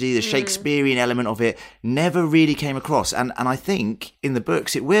tragedy, the Shakespearean element of it never really came across. And I think in the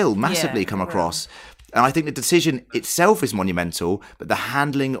books it will massively come across. And I think the decision itself is monumental, but the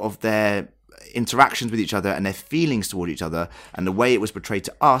handling of their interactions with each other and their feelings toward each other and the way it was portrayed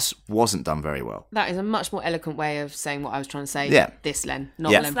to us wasn't done very well. That is a much more eloquent way of saying what I was trying to say. Yeah. This Len,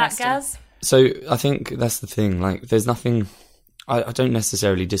 not Len Preston. Gaz? So I think that's the thing. Like, there's nothing. I don't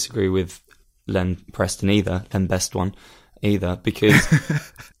necessarily disagree with Len Preston either, Len Best one either, because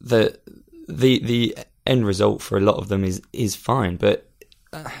the end result for a lot of them is fine, but.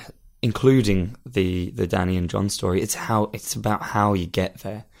 Including the Dany and Jon story, it's about how you get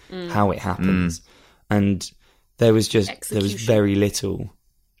there, how it happens, and there was very little.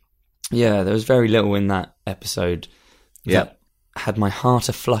 Yeah, there was very little in that episode that had my heart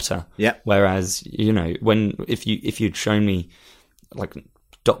aflutter. Yeah. Whereas if you'd shown me like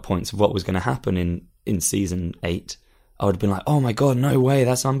dot points of what was going to happen in season 8, I would have been like, oh my god, no way,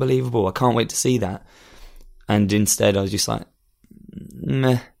 that's unbelievable! I can't wait to see that. And instead, I was just like,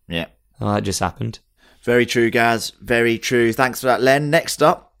 meh. Yeah. Well, that just happened. Very true, Gaz. Very true. Thanks for that, Len. Next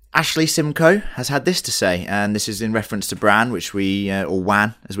up, Ashley Simcoe has had this to say, and this is in reference to Bran, which or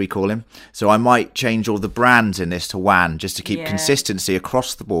Wan, as we call him. So I might change all the brands in this to Wan, just to keep consistency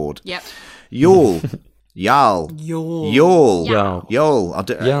across the board. Yep. Yawl. Yal. Yawl. Yawl. Yawl. Yawl.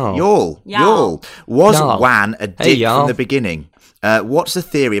 Yawl. Yawl. Was Yawl. Wan a dick Yawl. from the beginning? What's the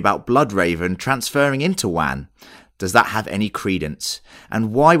theory about Bloodraven transferring into Wan? Does that have any credence?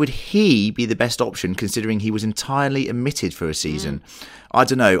 And why would he be the best option considering he was entirely omitted for a season? I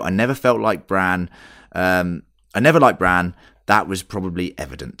don't know. I never felt like Bran. I never liked Bran. That was probably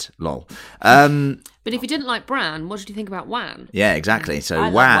evident. Lol. But if you didn't like Bran, what did you think about Wan? Yeah, exactly. So I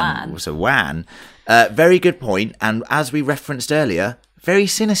love Wan. Wan. So Wan. Very good point. And as we referenced earlier, very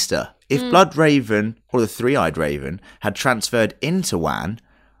sinister. If Bloodraven or the Three-Eyed Raven had transferred into Wan,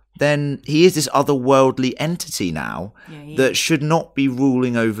 then he is this otherworldly entity now that should not be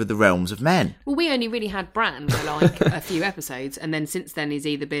ruling over the realms of men. Well, we only really had Bran for like a few episodes, and then since then he's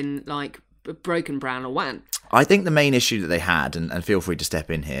either been like broken Bran or Wan. I think the main issue that they had, and feel free to step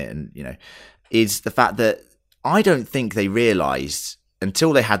in here, and is the fact that I don't think they realised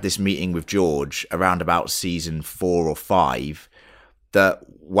until they had this meeting with George around about season 4 or 5 that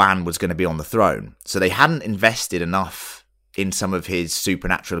Wan was going to be on the throne. So they hadn't invested enough in some of his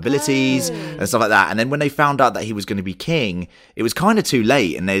supernatural abilities and stuff like that. And then when they found out that he was going to be king, it was kind of too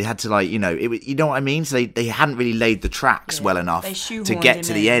late, and they had to you know what I mean? So they hadn't really laid the tracks well enough to get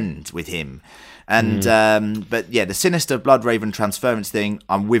to the end with him. And but yeah, the sinister Bloodraven transference thing,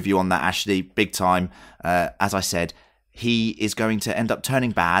 I'm with you on that, Ashley, big time. As I said, he is going to end up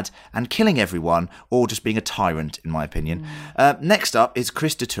turning bad and killing everyone, or just being a tyrant, in my opinion. Next up is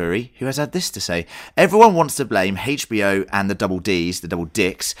Chris Duturi, who has had this to say. Everyone wants to blame HBO and the double Ds, the double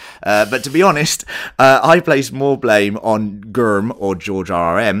dicks. But to be honest, I place more blame on Gurm, or George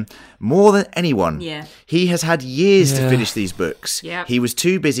R.R.M., more than anyone. Yeah. He has had years to finish these books. Yeah. He was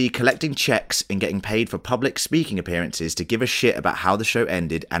too busy collecting checks and getting paid for public speaking appearances to give a shit about how the show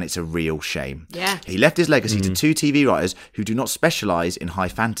ended, and it's a real shame. Yeah. He left his legacy to 2 TV writers who do not specialise in high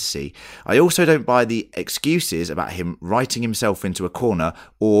fantasy. I also don't buy the excuses about him writing himself into a corner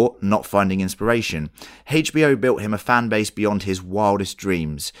or not finding inspiration. HBO built him a fan base beyond his wildest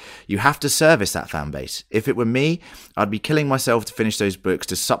dreams. You have to service that fan base. If it were me, I'd be killing myself to finish those books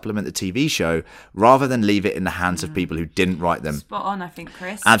to supplement the TV show rather than leave it in the hands of people who didn't write them. Spot on, I think,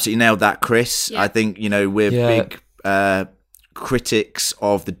 Chris. Absolutely nailed that, Chris. Yeah. I think, we're big critics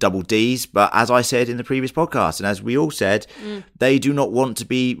of the double Ds, but as I said in the previous podcast, and as we all said, they do not want to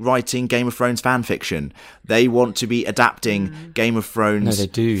be writing Game of Thrones fan fiction. They want to be adapting Game of Thrones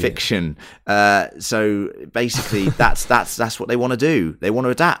fiction. So basically, that's what they want to do. They want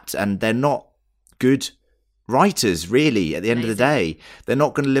to adapt, and they're not good writers, really. At the end of the day, they're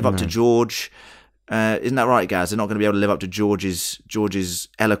not going to live up to George. Isn't that right, Gaz? They're not going to be able to live up to George's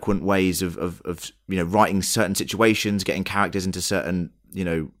eloquent ways of writing certain situations, getting characters into certain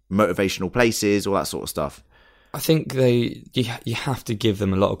motivational places, all that sort of stuff. I think you have to give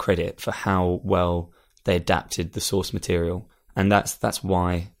them a lot of credit for how well they adapted the source material, and that's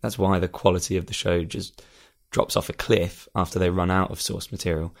why the quality of the show just drops off a cliff after they run out of source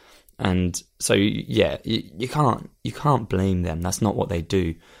material. And so yeah, you can't blame them. That's not what they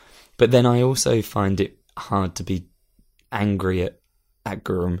do. But then I also find it hard to be angry at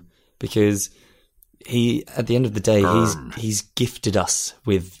Gurm, because he, at the end of the day, he's gifted us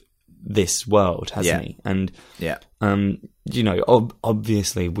with this world, hasn't he? And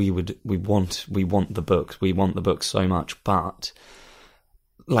obviously we want the books. We want the books so much, but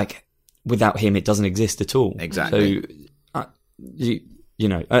like without him, it doesn't exist at all. Exactly. So,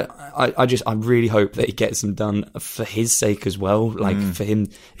 I really hope that he gets them done for his sake as well. Like for him,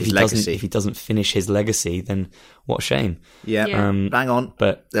 if he doesn't finish his legacy, then what a shame. Yeah. Bang on.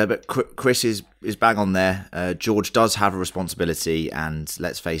 But Chris is bang on there. George does have a responsibility, and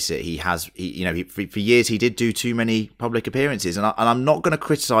let's face it, for years he did do too many public appearances, and I'm not going to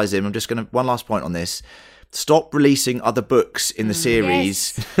criticise him. I'm just going to one last point on this. Stop releasing other books in the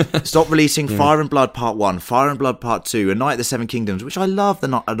series. Yes. Stop releasing Fire and Blood Part 1, Fire and Blood Part 2, A Knight of the Seven Kingdoms, which I love, A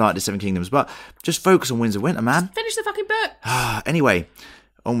Knight of the Seven Kingdoms, but just focus on Winds of Winter, man. Just finish the fucking book. Anyway,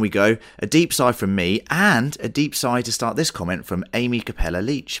 on we go. A deep sigh from me, and a deep sigh to start this comment from Amy Capella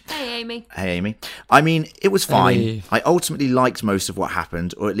Leach. Hey, Amy. Hey, Amy. I mean, it was fine. Hey. I ultimately liked most of what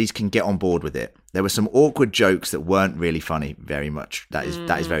happened, or at least can get on board with it. There were some awkward jokes that weren't really funny, very much. That is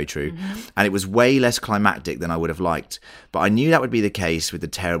very true. Mm-hmm. And it was way less climactic than I would have liked. But I knew that would be the case with the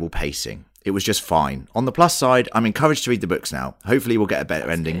terrible pacing. It was just fine. On the plus side, I'm encouraged to read the books now. Hopefully we'll get a better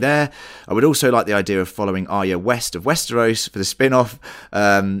ending there. I would also like the idea of following Arya west of Westeros for the spin-off.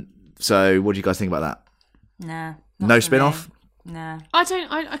 So what do you guys think about that? Nah. No spin-off? Nah.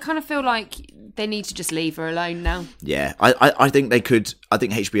 I kind of feel like they need to just leave her alone now. Yeah, I think they could. I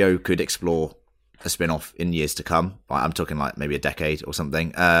think HBO could explore a spin-off in years to come. I'm talking like maybe a decade or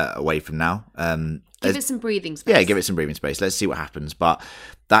something away from now. Give it some breathing space. Yeah, give it some breathing space. Let's see what happens. But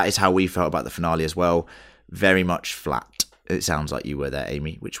that is how we felt about the finale as well. Very much flat. It sounds like you were there,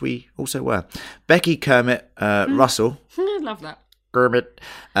 Amy, which we also were. Becky Kermit Russell. Love that. Kermit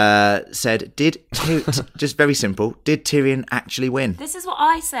said, just very simple, did Tyrion actually win? This is what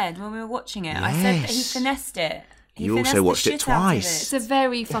I said when we were watching it. Yes. I said that he finessed it. You also watched it twice. It's a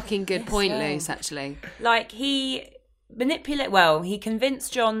very fucking good point, Luce, actually. Like, he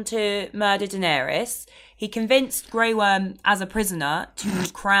convinced Jon to murder Daenerys. He convinced Grey Worm as a prisoner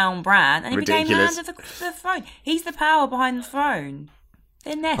to crown Bran, and he became Hand of the Throne. He's the power behind the throne.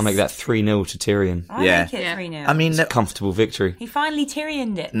 I'll make that 3-0 to Tyrion. I make it 3-0. I mean, it's a comfortable victory. He finally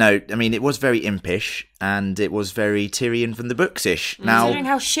Tyrioned it. No, I mean, it was very impish, and it was very Tyrion from the books-ish. Considering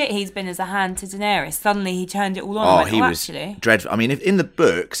how shit he's been as a hand to Daenerys, suddenly he turned it all on. He was dreadful. I mean, if in the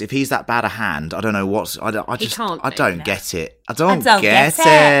books, if he's that bad a hand, I don't know what's... I don't get it. I don't get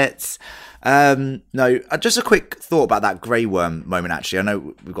it. No, just a quick thought about that Grey Worm moment, actually. I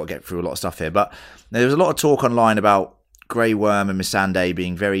know we've got to get through a lot of stuff here, but there was a lot of talk online about Grey Worm and Missandei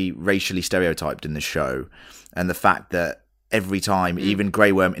being very racially stereotyped in the show, and the fact that every time, even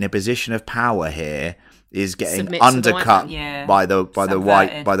Grey Worm in a position of power here is getting undercut by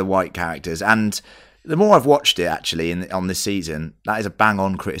the white characters. And the more I've watched it actually on this season, that is a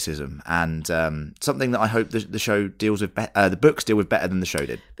bang-on criticism, and something that I hope the show deals with. The books deal with better than the show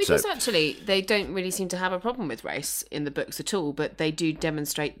did. Because actually, they don't really seem to have a problem with race in the books at all, but they do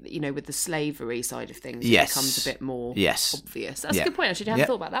demonstrate, with the slavery side of things, it becomes a bit more obvious. That's a good point. I should have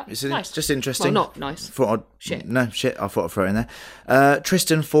thought about that. It's nice. Just interesting. Well, not nice. I thought I'd throw it in there.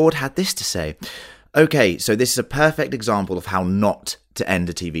 Tristan Ford had this to say. Okay, so this is a perfect example of how not to end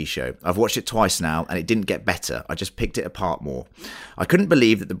a TV show. I've watched it twice now, and it didn't get better. I just picked it apart more. I couldn't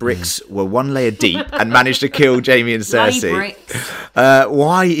believe that the bricks were one layer deep and managed to kill Jaime and Cersei.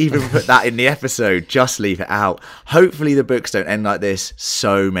 Why even put that in the episode? Just leave it out. Hopefully the books don't end like this.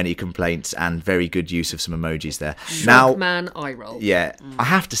 So many complaints and very good use of some emojis there. Man eye roll. Yeah, I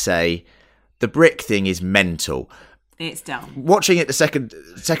have to say, the brick thing is mental. It's dumb. Watching it the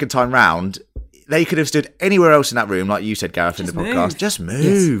second time round, they could have stood anywhere else in that room, like you said, Gareth, in the podcast. Just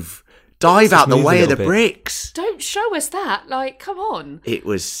move. Yes. Dive out the way of the bricks. Don't show us that. Like, come on. It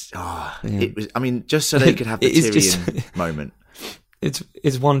was, I mean, just so they could have the Tyrion moment.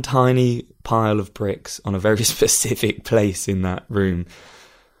 It's one tiny pile of bricks on a very specific place in that room.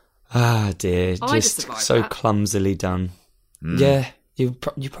 Ah, dear. Just so clumsily done. Yeah, you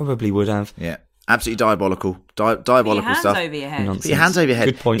probably would have. Yeah. Absolutely diabolical stuff. Over your head. Put your hands over your head.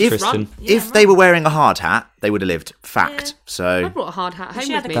 Good point, Tristan. If they were wearing a hard hat, they would have lived. Fact. Yeah. So I brought a hard hat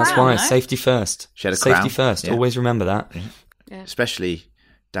home with me. That's why safety first. She had a crown. Safety first. Yeah. Always remember that. Yeah. Especially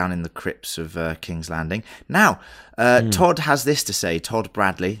down in the crypts of King's Landing. Now, Todd has this to say. Todd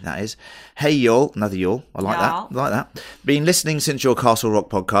Bradley, that is. Hey, y'all. Another y'all. I like that. Been listening since your Castle Rock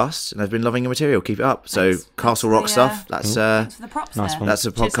podcast, and I've been loving your material. Keep it up. So, Castle Rock stuff. That's the props nice one. That's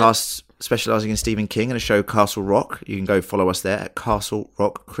a podcast specialising in Stephen King and a show, Castle Rock. You can go follow us there at Castle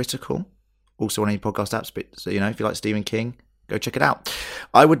Rock Critical. Also on any podcast apps. But, so, if you like Stephen King, go check it out.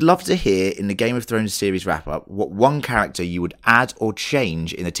 I would love to hear in the Game of Thrones series wrap-up what one character you would add or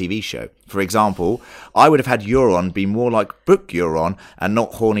change in a TV show. For example, I would have had Euron be more like Book Euron and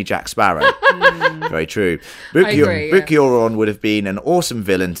not horny Jack Sparrow. Very true. Book Euron would have been an awesome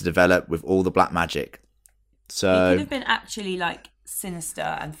villain to develop with all the black magic. So he could have been actually like sinister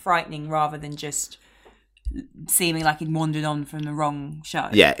and frightening rather than just seeming like he'd wandered on from the wrong show.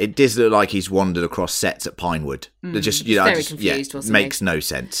 Yeah, it does look like he's wandered across sets at Pinewood. Just, you know, very confused, wasn't makes he? no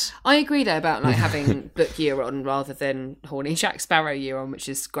sense. I agree though about like having Book Euron rather than horny Jack Sparrow Euron, which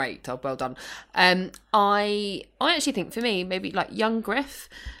is great. Well done. I actually think for me maybe like young Griff,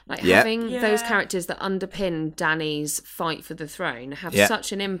 like having those characters that underpin Dany's fight for the throne have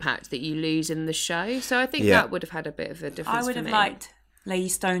such an impact that you lose in the show. So I think that would have had a bit of a difference. I would have me. liked Lady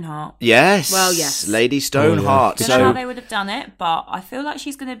Stoneheart. Yes. Well, yes. Lady Stoneheart. I don't know how they would have done it, but I feel like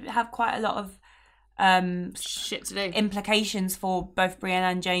she's going to have quite a lot of shit to do, implications for both Brienne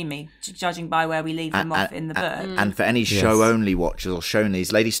and Jaime, judging by where we leave them off in the book. And for any show-only watchers or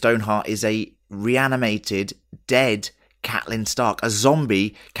shonies, Lady Stoneheart is a reanimated, dead Catelyn Stark, a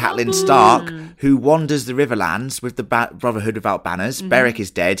zombie Catelyn Stark who wanders the Riverlands with the Brotherhood Without Banners. Beric is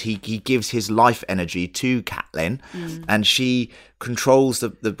dead. He gives his life energy to Catelyn, and she controls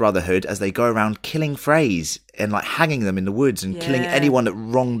the Brotherhood as they go around killing Freys and like hanging them in the woods and killing anyone that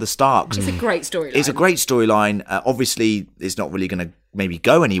wronged the Starks. It's a great storyline. It's a great storyline. Obviously, it's not really going to maybe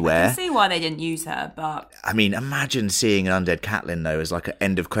go anywhere. I can see why they didn't use her, but I mean, imagine seeing an undead Catelyn though as like an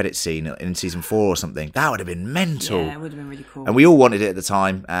end of credit scene in season 4 or something. That would have been mental. Yeah, it would have been really cool. And we all wanted it at the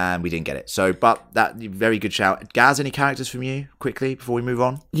time, and we didn't get it. So, but that very good shout. Gaz, any characters from you quickly before we move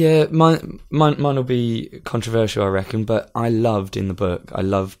on? Yeah, mine will be controversial, I reckon. But I loved in the book. I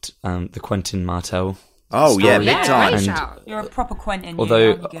loved the Quentin Martell. Oh yeah, big time. Great shout. You're a proper Quentin.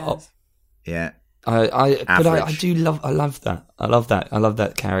 Although, yeah. I do love that. I love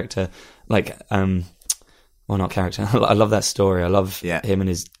that character. Like, well, not character. I love that story. I love him and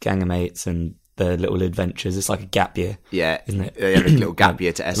his gang of mates and their little adventures. It's like a gap year. Yeah, isn't it? Yeah, a little gap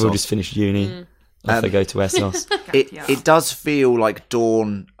year to Essos. We'll just finish uni. Off they go to Essos. It does feel like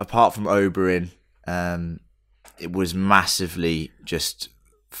Dawn, apart from Oberyn, it was massively just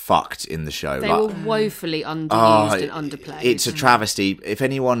fucked in the show. They were woefully underused and underplayed. It's a travesty. If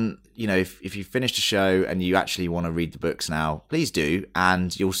anyone, you know, if you finished the show and you actually want to read the books now, please do,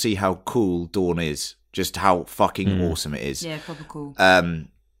 and you'll see how cool Dawn is. Just how fucking awesome it is. Yeah, proper cool.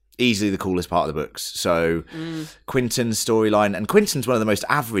 Easily the coolest part of the books. So Quentin's storyline, and Quentin's one of the most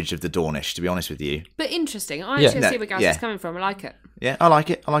average of the Dornish, to be honest with you. But interesting. I actually see where Gaz is coming from. I like it. Yeah, I like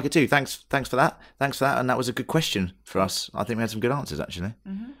it. I like it too. Thanks for that. And that was a good question for us. I think we had some good answers, actually.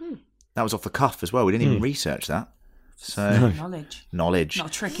 Mm-hmm. That was off the cuff as well. We didn't even research that. So knowledge. Not a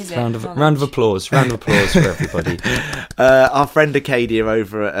trick, is it? Round of applause for everybody. Our friend Acadia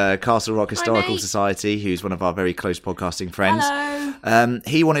over at Castle Rock Historical Society, who's one of our very close podcasting friends. Hello.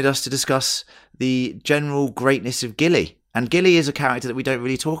 He wanted us to discuss the general greatness of Gilly. And Gilly is a character that we don't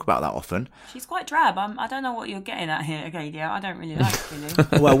really talk about that often. She's quite drab. I don't know what you're getting at here, Acadia. I don't really like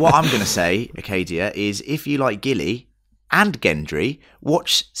Gilly. Well, what I'm going to say, Acadia, is if you like Gilly and Gendry,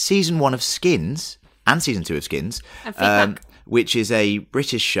 watch season 1 of Skins and season 2 of Skins, which is a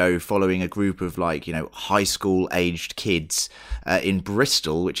British show following a group of high school aged kids in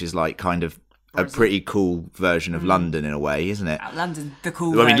Bristol, which is like kind of a pretty cool version of London in a way, isn't it? London's the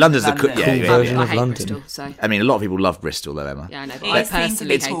cool London's the cool version of London. Bristol, so. I mean, a lot of people love Bristol, though, Emma. Yeah, I know, but I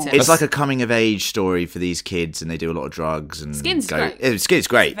personally hate it. It's like a coming of age story for these kids, and they do a lot of drugs. And Skins great. Skins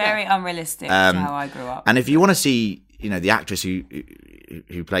great. It's very unrealistic to how I grew up. And if you want to see, the actress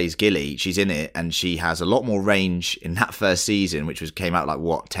who plays Gilly, she's in it, and she has a lot more range in that first season, which came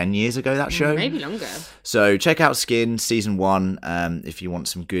out 10 years ago, that show? Maybe longer. So check out Skin season 1 if you want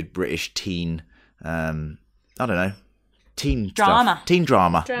some good British teen, teen drama. Stuff. Teen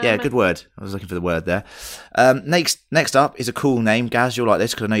drama. Yeah, good word. I was looking for the word there. Next up is a cool name. Gaz, you'll like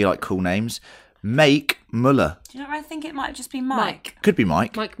this because I know you like cool names. Make Muller. Do you not think it might just be Mike? Could be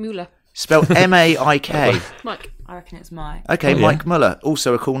Mike. Mike Muller. Spelled M-A-I-K. Mike. I reckon it's Mike. Okay, Mike Muller.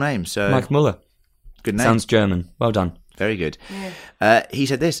 Also a cool name. So Mike Muller. Good name. Sounds German. Well done. Very good. Yeah. He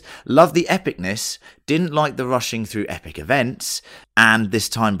said this: love the epicness, didn't like the rushing through epic events, and this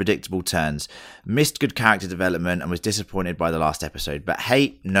time predictable turns. Missed good character development and was disappointed by the last episode. But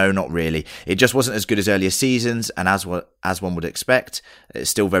hey, no, not really. It just wasn't as good as earlier seasons, and as one would expect, it's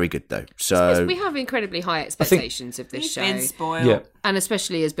still very good though. So we have incredibly high expectations of this show. Been spoiled. Yeah. And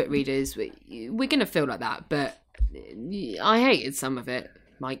especially as book readers, we're going to feel like that. But I hated some of it,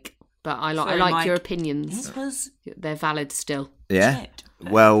 Mike. But I like your opinions. They're valid still. Yeah.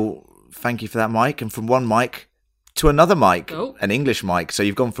 Well, thank you for that, Mike. And from one Mike to another Mike, an English Mike. So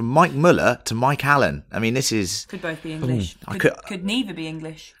you've gone from Mike Muller to Mike Allen. I mean, this is... Could both be English. Could neither be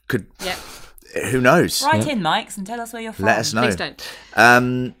English. Yeah. Who knows? Write in, Mikes, and tell us where you're from. Let us know. Please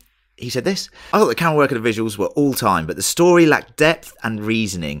don't. He said this: I thought the camera work and the visuals were all time, but the story lacked depth and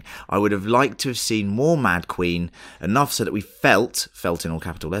reasoning. I would have liked to have seen more Mad Queen, enough so that we felt in all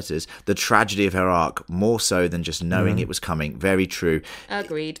capital letters, the tragedy of her arc, more so than just knowing it was coming. Very true.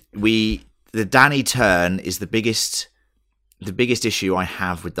 Agreed. The Dany turn is the biggest issue I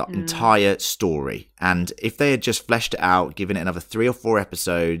have with the entire story. And if they had just fleshed it out, given it another 3 or 4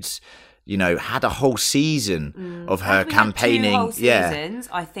 episodes, had a whole season of her campaigning. 2 whole seasons,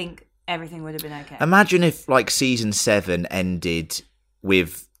 I think everything would have been okay. Imagine if season 7 ended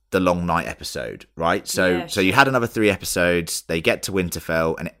with the Long Night episode, right? So you had another 3 episodes, they get to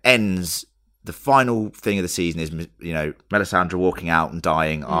Winterfell, and it ends. The final thing of the season is, Melisandre walking out and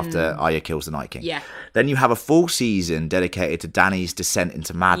dying after Arya kills the Night King. Yeah. Then you have a full season dedicated to Dany's descent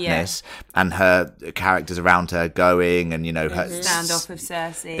into madness and her characters around her going and, her standoff with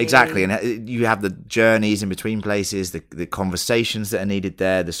Cersei. Exactly. And you have the journeys in between places, the conversations that are needed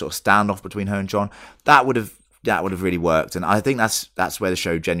there, the sort of standoff between her and Jon. That would have really worked, and I think that's where the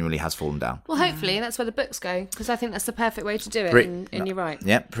show genuinely has fallen down. Well, hopefully that's where the books go, because I think that's the perfect way to do it, and you're right.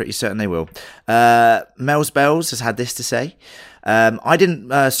 Yeah, pretty certain they will. Mel's Bells has had this to say: I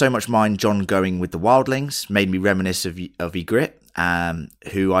didn't so much mind Jon going with the wildlings. Made me reminisce of Ygritte,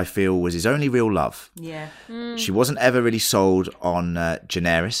 who I feel was his only real love. Yeah. She wasn't ever really sold on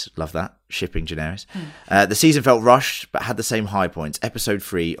Daenerys. Love that. Shipping Daenerys. The season felt rushed, but had the same high points. Episode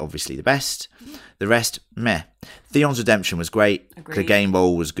 3, obviously the best. The rest, meh. Theon's redemption was great. Agreed. Clegane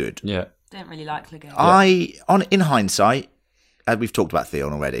Bowl was good. Yeah. Don't really like Clegane. In hindsight, we've talked about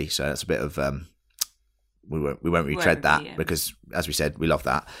Theon already, so that's a bit of... we won't retread that because, as we said, we love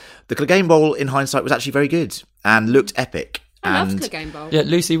that. The Clegane Bowl, in hindsight, was actually very good and looked epic. I love Clegane Bowl. Yeah,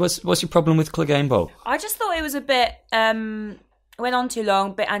 Lucy, what's your problem with Clegane Bowl? I just thought it was a bit... went on too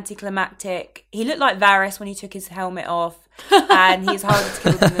long, a bit anticlimactic. He looked like Varys when he took his helmet off, and he's harder to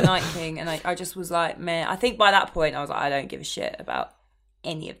kill than the Night King. And I just was like, man. I think by that point, I was like, I don't give a shit about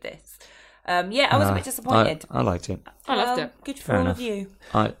any of this. I was a bit disappointed. I liked it. I loved it. Good for all of you.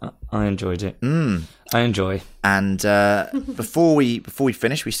 I enjoyed it. I enjoy. And before we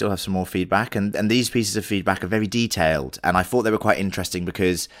finish, we still have some more feedback, and these pieces of feedback are very detailed, and I thought they were quite interesting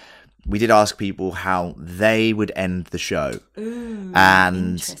because we did ask people how they would end the show. Ooh,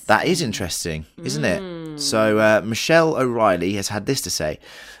 and that is interesting, isn't it? So Michelle O'Reilly has had this to say.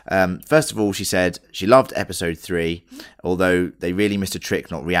 First of all, she said she loved episode 3, although they really missed a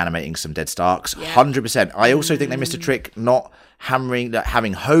trick not reanimating some dead Starks. 100%. I also think they missed a trick not having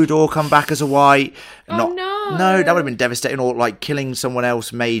Hodor come back as a White. No, that would have been devastating. Or killing someone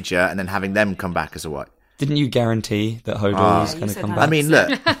else major and then having them come back as a White. Didn't you guarantee that Hodor was going to come back? I mean,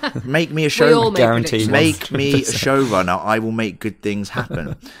 look, make me a show. Guarantee. Make me a showrunner. I will make good things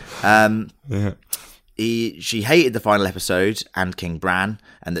happen. She hated the final episode and King Bran,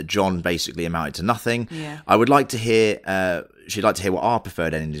 and that Jon basically amounted to nothing. Yeah. I would like to hear. She'd like to hear what our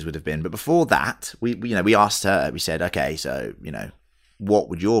preferred endings would have been. But before that, we asked her. We said, okay, so what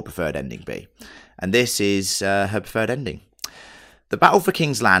would your preferred ending be? And this is her preferred ending. The battle for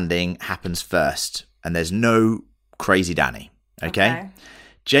King's Landing happens first. And there's no crazy Dany, okay?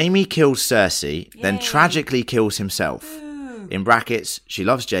 Jaime kills Cersei, then tragically kills himself. Ooh. In brackets, she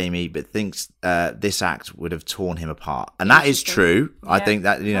loves Jaime, but thinks this act would have torn him apart. And that is true. Yeah. I think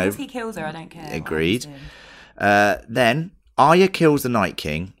that, As long as he kills her, I don't care. Agreed. Then Arya kills the Night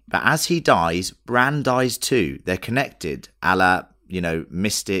King, but as he dies, Bran dies too. They're connected, a la...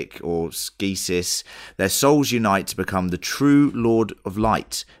 Mystic or Skeesis. Their souls unite to become the true Lord of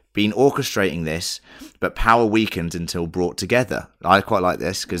Light. Been orchestrating this, but power weakened until brought together. I quite like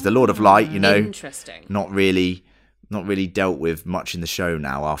this because the Lord of Light, interesting. not really dealt with much in the show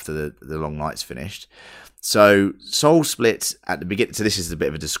now after the Long Night's finished. So soul splits at the beginning. So this is a bit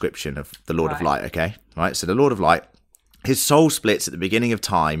of a description of the Lord of Light. Okay, right. So the Lord of Light, his soul splits at the beginning of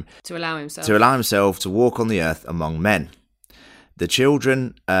time to allow himself to walk on the earth among men. The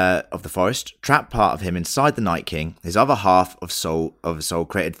children of the forest trapped part of him inside the Night King. His other half of a soul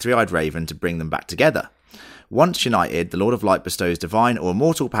created Three-Eyed Raven to bring them back together. Once united, the Lord of Light bestows divine or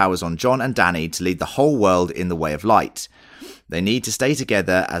immortal powers on Jon and Dany to lead the whole world in the way of light. They need to stay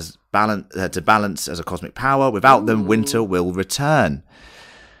together to balance as a cosmic power. Without them, winter will return.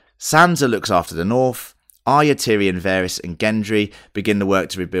 Sansa looks after the north. Arya, Tyrion, Varys and Gendry begin the work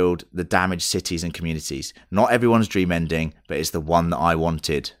to rebuild the damaged cities and communities. Not everyone's dream ending, but it's the one that I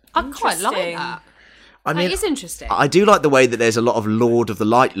wanted. I quite like that. I mean, it's interesting. I do like the way that there's a lot of Lord of the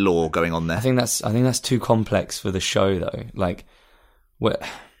Light lore going on there. I think that's too complex for the show, though. Like,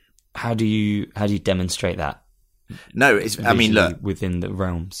 how do you demonstrate that? No, I mean, look, within the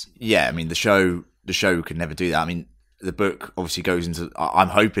realms. Yeah, I mean, the show could never do that. I mean, the book obviously goes into. I'm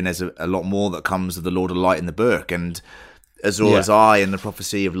hoping there's a lot more that comes of the Lord of Light in the book, and Azor Ahai and the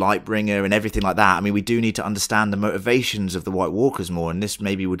prophecy of Lightbringer and everything like that. I mean, we do need to understand the motivations of the White Walkers more, and this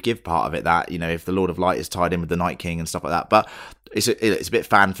maybe would give part of it that, you know, if the Lord of Light is tied in with the Night King and stuff like that. But it's a bit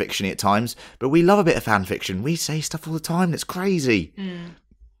fan fiction-y at times. But we love a bit of fan fiction. We say stuff all the time that's crazy.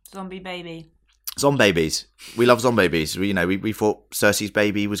 Zombie baby. Zombabies. We love zombabies. We thought Cersei's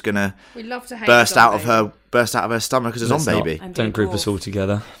baby was gonna burst out of her stomach as a zombaby. Don't group us all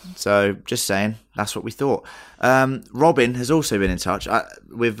together. So just saying, that's what we thought. Robin has also been in touch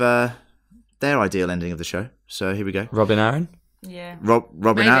with their ideal ending of the show. So here we go. Robin Aaron? Yeah.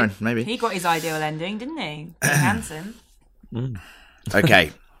 Robin Aaron, maybe. He got his ideal ending, didn't he? Handsome.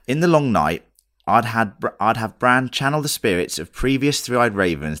 Okay. In the long night, I'd have Bran channel the spirits of previous three-eyed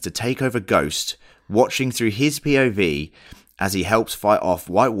ravens to take over Ghost, watching through his POV as he helps fight off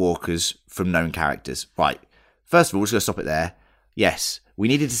White Walkers from known characters. Right. First of all, just going to stop it there. Yes, we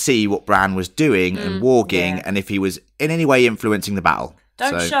needed to see what Bran was doing and warging, and if he was in any way influencing the battle.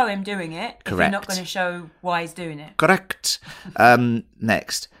 Don't show him doing it. Correct. If you're not going to show why he's doing it. Correct.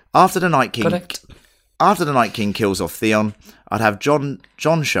 Next, after the Night King kills off Theon, I'd have Jon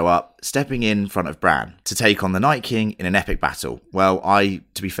show up, stepping in front of Bran to take on the Night King in an epic battle. Well, I,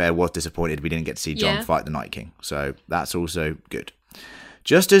 to be fair, was disappointed we didn't get to see Jon fight the Night King, so that's also good.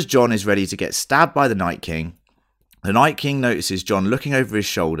 Just as Jon is ready to get stabbed by the Night King notices Jon looking over his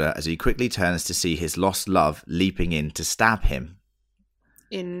shoulder as he quickly turns to see his lost love leaping in to stab him.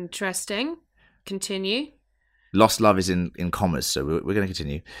 Interesting. Continue. Lost love is in commas, so we're going to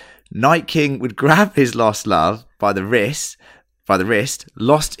continue. Night King would grab his lost love by the wrist,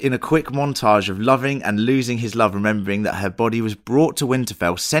 lost in a quick montage of loving and losing his love, remembering that her body was brought to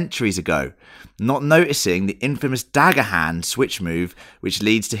Winterfell centuries ago, not noticing the infamous dagger hand switch move which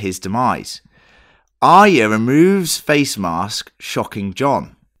leads to his demise. Arya removes face mask, shocking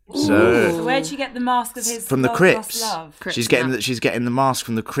Jon. So where'd she get the mask of his from the crypts? Love? She's getting the mask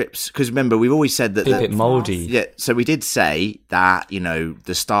from the crypts, because remember, we've always said that a bit mouldy. Yeah, so we did say that, you know,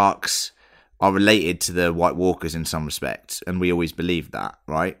 the Starks are related to the White Walkers in some respects, and we always believed that,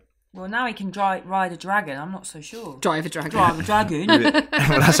 right? Well, now he can ride a dragon. I'm not so sure. Drive a dragon.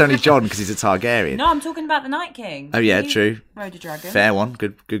 Well, that's only Jon because he's a Targaryen. No, I'm talking about the Night King. Oh yeah, true. Rode a dragon. Fair one.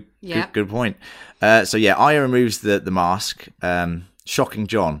 Good point. So yeah, Arya removes the mask, shocking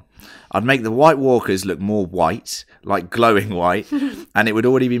Jon. I'd make the White Walkers look more white, like glowing white, and it would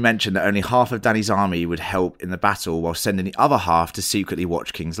already be mentioned that only half of Dany's army would help in the battle, while sending the other half to secretly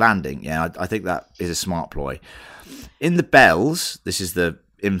watch King's Landing. Yeah, I think that is a smart ploy. In the Bells, this is the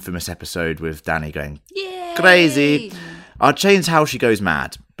infamous episode with Dany going crazy. I'd change how she goes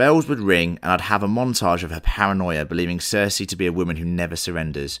mad. Bells would ring, and I'd have a montage of her paranoia, believing Cersei to be a woman who never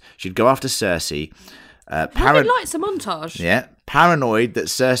surrenders. She'd go after Cersei. Robin likes a montage. Yeah, paranoid that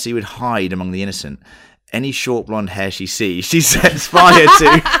Cersei would hide among the innocent. Any short blonde hair she sees, she sets fire to.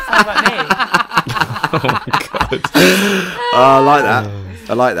 Sounds like me. Oh my god!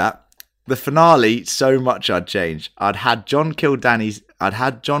 I like that. The finale, so much I'd change. I'd had Jon kill Dany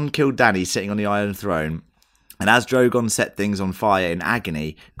sitting on the Iron Throne, and as Drogon set things on fire in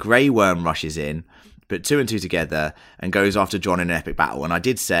agony, Grey Worm rushes in, put two and two together, and goes after Jon in an epic battle. And I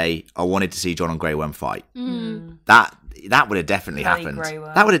did say I wanted to see Jon and Grey Worm fight. That would have definitely happened.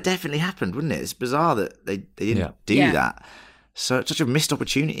 That would have definitely happened, wouldn't it? It's bizarre that they didn't do that. So such a missed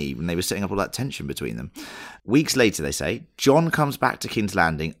opportunity when they were setting up all that tension between them. Weeks later, they say, Jon comes back to King's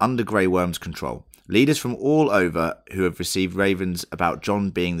Landing under Grey Worm's control. Leaders from all over who have received ravens about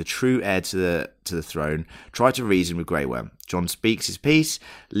Jon being the true heir to the throne try to reason with Grey Worm. Jon speaks his piece.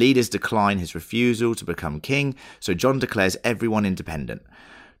 Leaders decline his refusal to become king, so Jon declares everyone independent.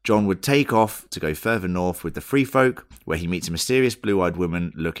 Jon would take off to go further north with the Free Folk, where he meets a mysterious blue-eyed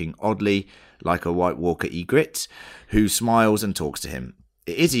woman looking oddly like a White Walker Ygritte, who smiles and talks to him.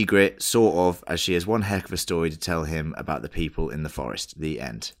 It is Ygritte, sort of, as she has one heck of a story to tell him about the people in the forest. The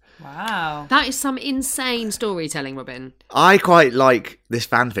end. Wow. That is some insane storytelling, Robin. I quite like this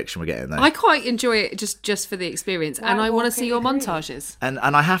fan fiction we're getting, though. I quite enjoy it just for the experience, and I want to see your montages. And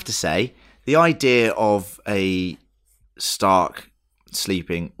I have to say, the idea of a Stark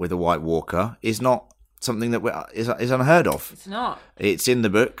sleeping with a White Walker is not something that is unheard of. It's not. It's in the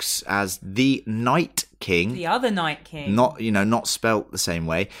books as the Night King. The other Night King. Not spelt the same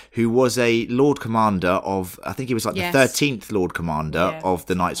way, who was a Lord Commander of, I think he was like the 13th Lord Commander of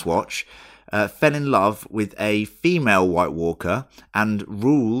the Night's Watch. fell in love with a female White Walker and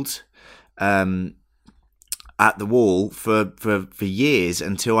ruled at the Wall for years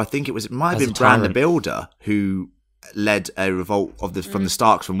until I think it might have been Bran the Builder who led a revolt from the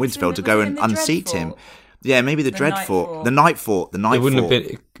Starks from Winterfell to go and unseat him. Yeah, maybe the Dreadfort. The Night Fort.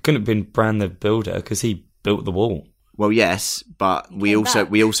 It couldn't have been Bran the Builder because he built the wall. Well, yes, but we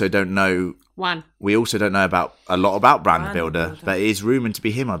also don't know. We also don't know a lot about Bran the Builder, but it is rumoured to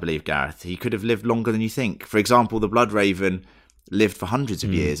be him, I believe, Gareth. He could have lived longer than you think. For example, the Bloodraven lived for hundreds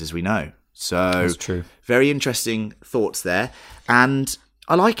of years, as we know. So that's true. Very interesting thoughts there, and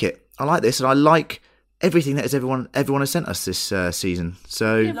I like it. I like this, and I like everything that everyone has sent us this season.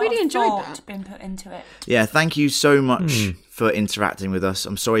 So really enjoyed that. Been put into it. Yeah, thank you so much for interacting with us.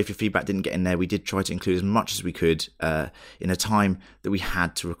 I'm sorry if your feedback didn't get in there. We did try to include as much as we could in a time that we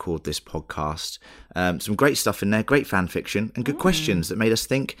had to record this podcast. Some great stuff in there, great fan fiction, and good questions that made us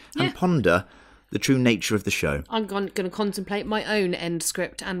think and ponder the true nature of the show. I'm going to contemplate my own end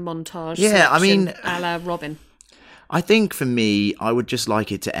script and montage. Yeah, I mean, a la Robin. I think for me, I would just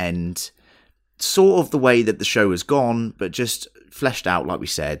like it to end sort of the way that the show has gone, but just fleshed out, like we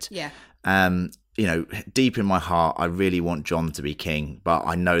said. Yeah. Deep in my heart, I really want Jon to be king, but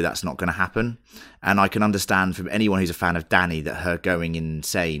I know that's not going to happen. And I can understand from anyone who's a fan of Dany that her going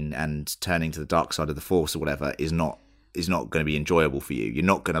insane and turning to the dark side of the Force or whatever is not going to be enjoyable for you. You're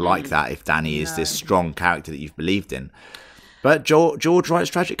not going to like that if Dany is this strong character that you've believed in. But George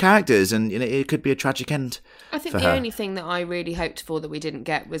writes tragic characters, and it could be a tragic end. I think the only thing that I really hoped for that we didn't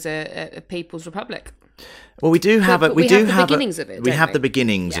get was a People's Republic. Well, we do have the beginnings of it. We have the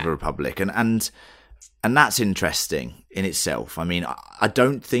beginnings of a republic, and that's interesting in itself. I mean, I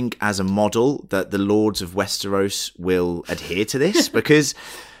don't think as a model that the Lords of Westeros will adhere to this, because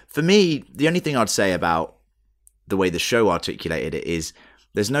for me, the only thing I'd say about the way the show articulated it is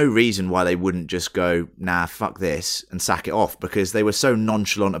there's no reason why they wouldn't just go, nah, fuck this, and sack it off, because they were so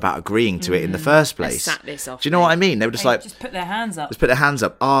nonchalant about agreeing to it in the first place. Sack this off. Do you know what I mean? They were just put their hands up. Just put their hands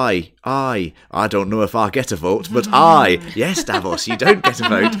up. I don't know if I get a vote, but yes, Davos, you don't get a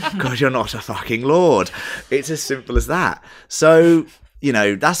vote because you're not a fucking lord. It's as simple as that. So,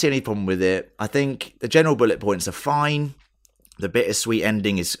 that's the only problem with it. I think the general bullet points are fine. The bittersweet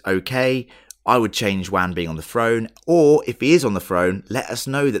ending is okay. I would change Wan being on the throne, or if he is on the throne, let us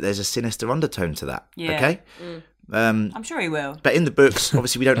know that there's a sinister undertone to that. Yeah. Okay? I'm sure he will. But in the books,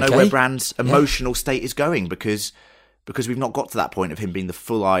 obviously, we don't know where Bran's emotional state is going because we've not got to that point of him being the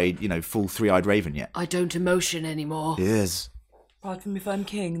full-eyed, full three-eyed raven yet. I don't emotion anymore. Yes. Apart from if I'm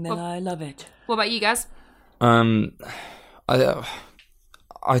king, then I love it. What about you guys? I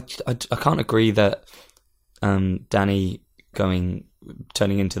can't agree that Dany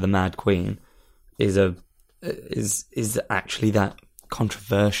turning into the Mad Queen is actually that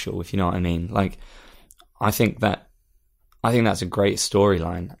controversial, if you know what I mean. Like, I think that's a great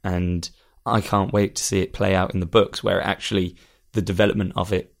storyline, and I can't wait to see it play out in the books, where actually the development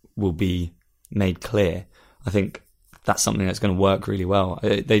of it will be made clear. I think that's something that's going to work really well.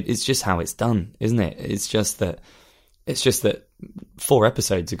 It's just how it's done, isn't it? It's just that 4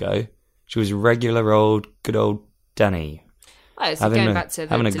 episodes ago she was regular good old Dany. Oh, it's going back to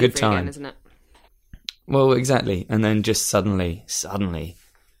having a good time, again, isn't it? Well, exactly. And then just suddenly,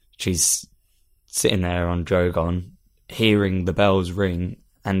 she's sitting there on Drogon, hearing the bells ring,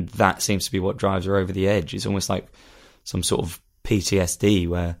 and that seems to be what drives her over the edge. It's almost like some sort of PTSD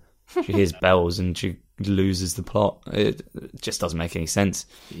where she hears bells and she loses the plot. It just doesn't make any sense.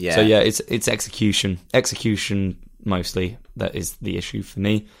 Yeah. So yeah, it's execution mostly that is the issue for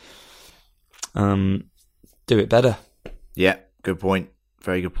me. Do it better. Yeah, good point.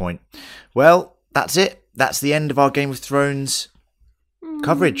 Very good point. Well, that's it. That's the end of our Game of Thrones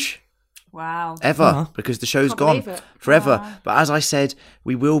coverage. Wow. Ever, because the show's gone forever. Wow. But as I said,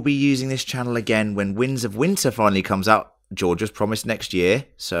 we will be using this channel again when Winds of Winter finally comes out. George has promised next year,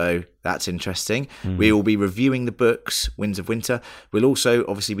 so that's interesting. We will be reviewing the books, Winds of Winter. We'll also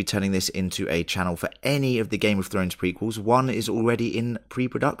obviously be turning this into a channel for any of the Game of Thrones prequels. One is already in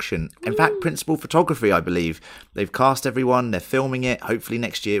pre-production. In fact, principal photography, I believe. They've cast everyone, they're filming it. Hopefully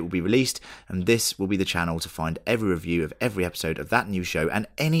next year it will be released, and this will be the channel to find every review of every episode of that new show and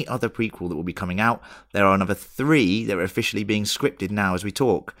any other prequel that will be coming out. There are another 3 that are officially being scripted now as we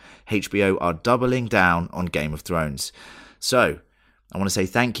talk. HBO are doubling down on Game of Thrones. So, I want to say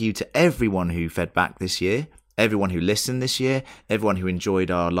thank you to everyone who fed back this year, everyone who listened this year, everyone who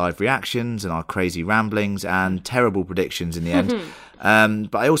enjoyed our live reactions and our crazy ramblings and terrible predictions in the end.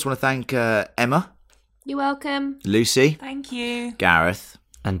 But I also want to thank Emma. You're welcome. Lucy. Thank you. Gareth.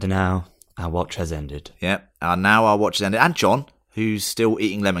 And now our watch has ended. Yep. Now our watch has ended. And John, who's still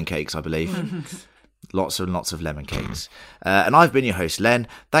eating lemon cakes, I believe. Lots and lots of lemon cakes. And I've been your host, Len.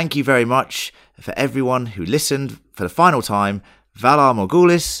 Thank you very much for everyone who listened for the final time. Valar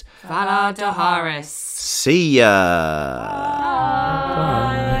Morghulis. Valar Dohaeris. See ya. Bye.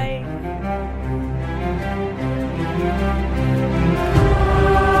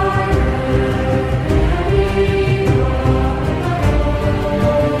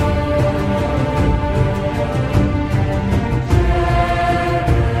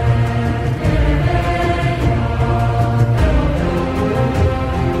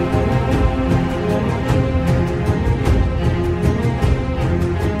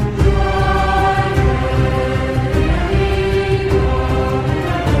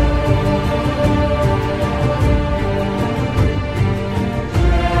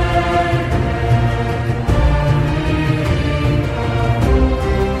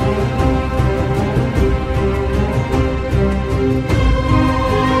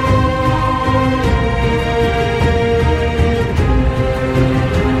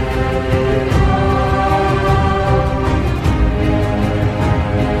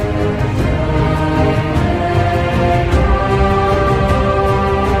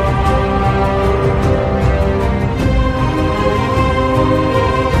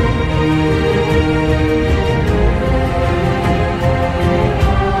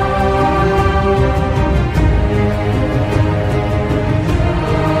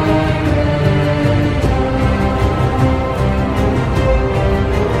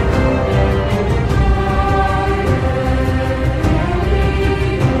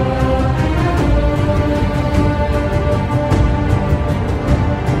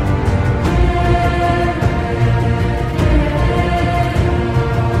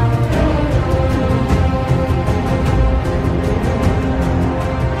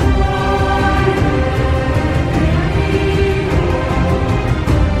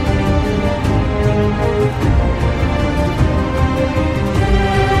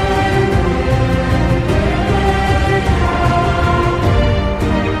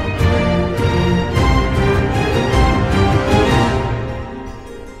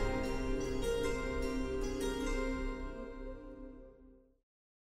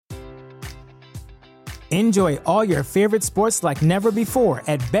 Enjoy all your favorite sports like never before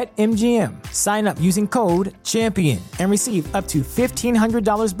at BetMGM. Sign up using code CHAMPION and receive up to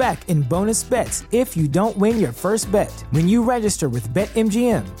 $1,500 back in bonus bets if you don't win your first bet. When you register with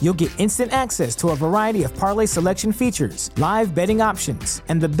BetMGM, you'll get instant access to a variety of parlay selection features, live betting options,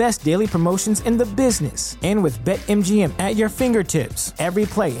 and the best daily promotions in the business. And with BetMGM at your fingertips, every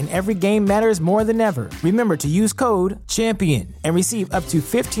play and every game matters more than ever. Remember to use code CHAMPION and receive up to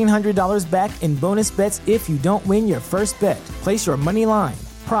 $1,500 back in bonus bets if you don't win your first bet. Place your money line,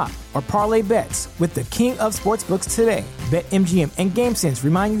 prop, or parlay bets with the king of sportsbooks today. BetMGM and GameSense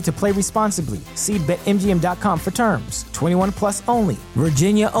remind you to play responsibly. See BetMGM.com for terms. 21 plus only.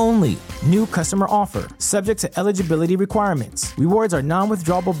 Virginia only. New customer offer. Subject to eligibility requirements. Rewards are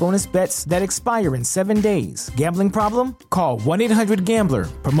non-withdrawable bonus bets that expire in 7 days. Gambling problem? Call 1-800-GAMBLER.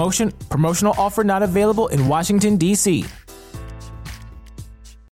 Promotional offer not available in Washington, D.C.